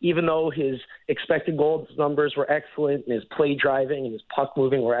even though his expected goals numbers were excellent and his play driving and his puck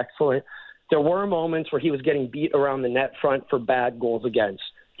moving were excellent, there were moments where he was getting beat around the net front for bad goals against.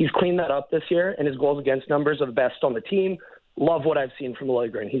 He's cleaned that up this year, and his goals against numbers are the best on the team. Love what I've seen from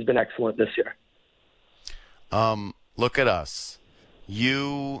Liljegren. He's been excellent this year. Look at us.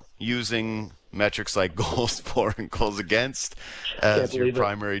 You using metrics like goals for and goals against as your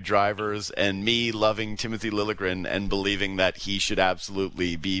primary drivers, and me loving Timothy Liljegren and believing that he should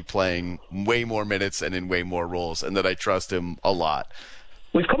absolutely be playing way more minutes and in way more roles, and that I trust him a lot.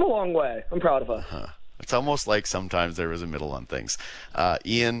 We've come a long way. I'm proud of us. It's almost like sometimes there is a middle on things.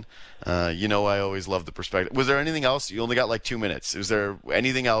 Ian, I always love the perspective. Was there anything else? You only got like 2 minutes. Is there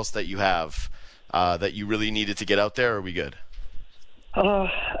anything else that you have that you really needed to get out there, or are we good?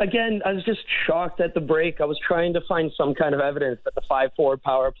 Again, I was just shocked at the break. I was trying to find some kind of evidence that the 5-4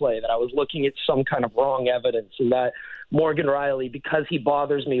 power play, that I was looking at some kind of wrong evidence, and that Morgan Riley, because he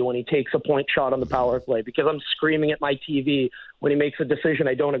bothers me when he takes a point shot on the power play, because I'm screaming at my TV when he makes a decision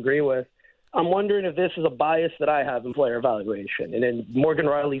I don't agree with, I'm wondering if this is a bias that I have in player evaluation. And then Morgan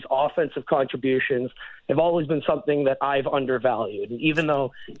Riley's offensive contributions have always been something that I've undervalued. And even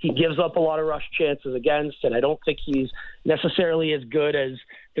though he gives up a lot of rush chances against, and I don't think he's necessarily as good as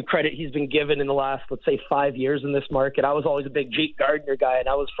the credit he's been given in the last, let's say, 5 years in this market. I was always a big Jake Gardner guy, and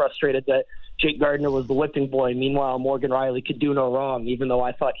I was frustrated that Jake Gardner was the whipping boy. Meanwhile, Morgan Riley could do no wrong, even though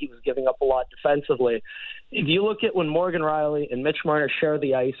I thought he was giving up a lot defensively. If you look at when Morgan Riley and Mitch Marner share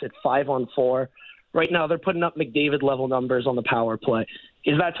the ice at 5-on-4, right now they're putting up McDavid-level numbers on the power play.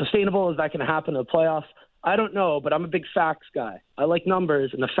 Is that sustainable? Is that going to happen in the playoffs? I don't know, but I'm a big facts guy. I like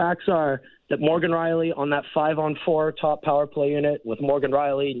numbers, and the facts are that Morgan Riley on that 5-on-4 top power play unit with Morgan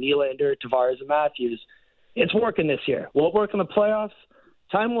Riley, Nylander, Tavares, and Matthews, it's working this year. Will it work in the playoffs?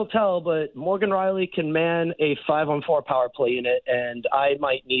 Time will tell, but Morgan Riley can man a 5-on-4 power play unit, and I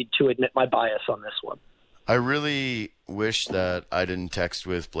might need to admit my bias on this one. I really wish that I didn't text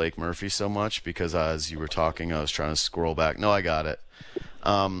with Blake Murphy so much because as you were talking, I was trying to scroll back. No, I got it.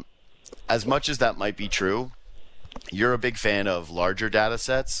 As much as that might be true, you're a big fan of larger data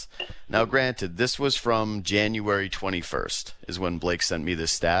sets. Now, granted, this was from January 21st is when Blake sent me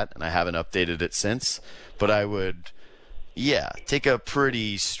this stat, and I haven't updated it since. But I would, take a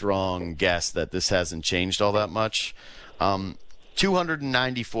pretty strong guess that this hasn't changed all that much.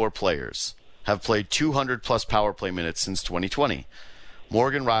 294 players have played 200-plus power play minutes since 2020.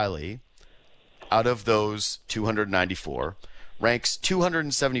 Morgan Riley, out of those 294, ranks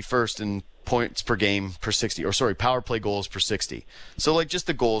 271st in points per game per 60, power play goals per 60. So, just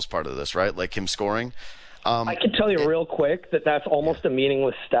the goals part of this, right? Like him scoring. I can tell you real quick that that's almost a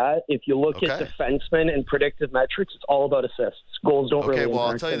meaningless stat. If you look at defensemen and predictive metrics, it's all about assists. Goals don't really. Okay, well,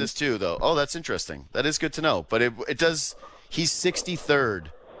 I'll tell you this too, though. Oh, that's interesting. That is good to know. But it does. He's 63rd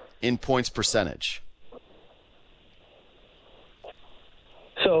in points percentage.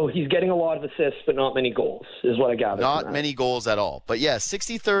 So he's getting a lot of assists, but not many goals, is what I gather. Not many goals at all. But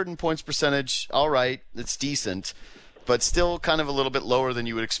 63rd in points percentage. All right, it's decent, but still kind of a little bit lower than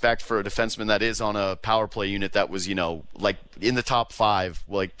you would expect for a defenseman that is on a power play unit that was, in the top 5,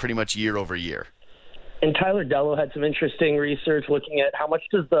 pretty much year over year. And Tyler Dello had some interesting research looking at how much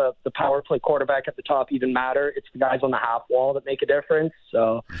does the power play quarterback at the top even matter. It's the guys on the half wall that make a difference.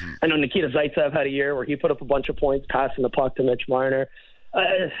 So I know Nikita Zaitsev had a year where he put up a bunch of points passing the puck to Mitch Marner.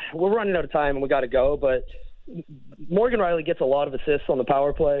 We're running out of time and we got to go, but Morgan Riley gets a lot of assists on the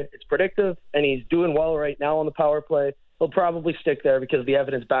power play. It's predictive, and he's doing well right now on the power play. He'll probably stick there because the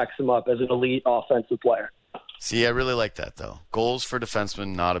evidence backs him up as an elite offensive player. See, I really like that, though. Goals for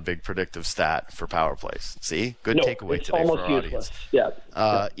defensemen, not a big predictive stat for power plays. See? Good takeaway today for our useless. audience.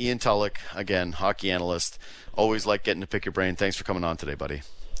 Yeah. Ian Tulloch, again, hockey analyst. Always like getting to pick your brain. Thanks for coming on today, buddy.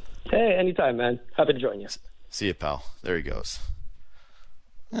 Hey, anytime, man. Happy to join you. See you, pal. There he goes.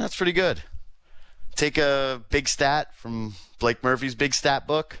 That's pretty good. Take a big stat from Blake Murphy's big stat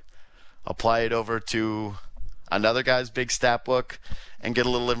book, apply it over to another guy's big stat book, and get a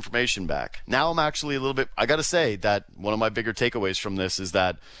little information back. Now I'm actually a little bit, I got to say that one of my bigger takeaways from this is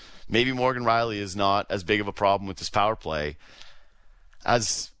that maybe Morgan Riley is not as big of a problem with his power play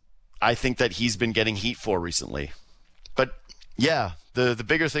as I think that he's been getting heat for recently. But the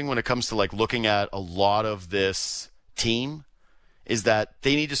bigger thing when it comes to looking at a lot of this team is that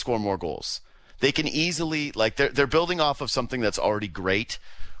they need to score more goals. They can easily, they're building off of something that's already great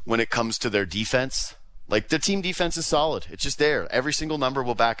when it comes to their defense. The team defense is solid. It's just there. Every single number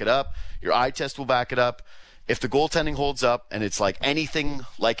will back it up. Your eye test will back it up. If the goaltending holds up and it's anything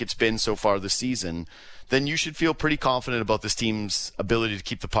like it's been so far this season, then you should feel pretty confident about this team's ability to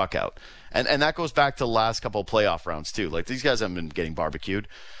keep the puck out. And that goes back to the last couple of playoff rounds too. These guys haven't been getting barbecued.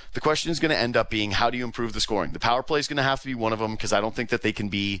 The question is going to end up being, how do you improve the scoring? The power play is going to have to be one of them because I don't think that they can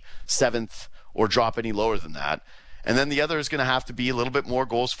be 7th or drop any lower than that. And then the other is going to have to be a little bit more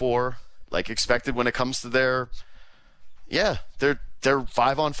goals for, expected when it comes to their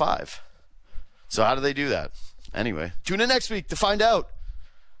 5-on-5. So how do they do that? Anyway, tune in next week to find out.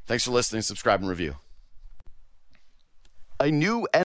 Thanks for listening, subscribe, and review. A new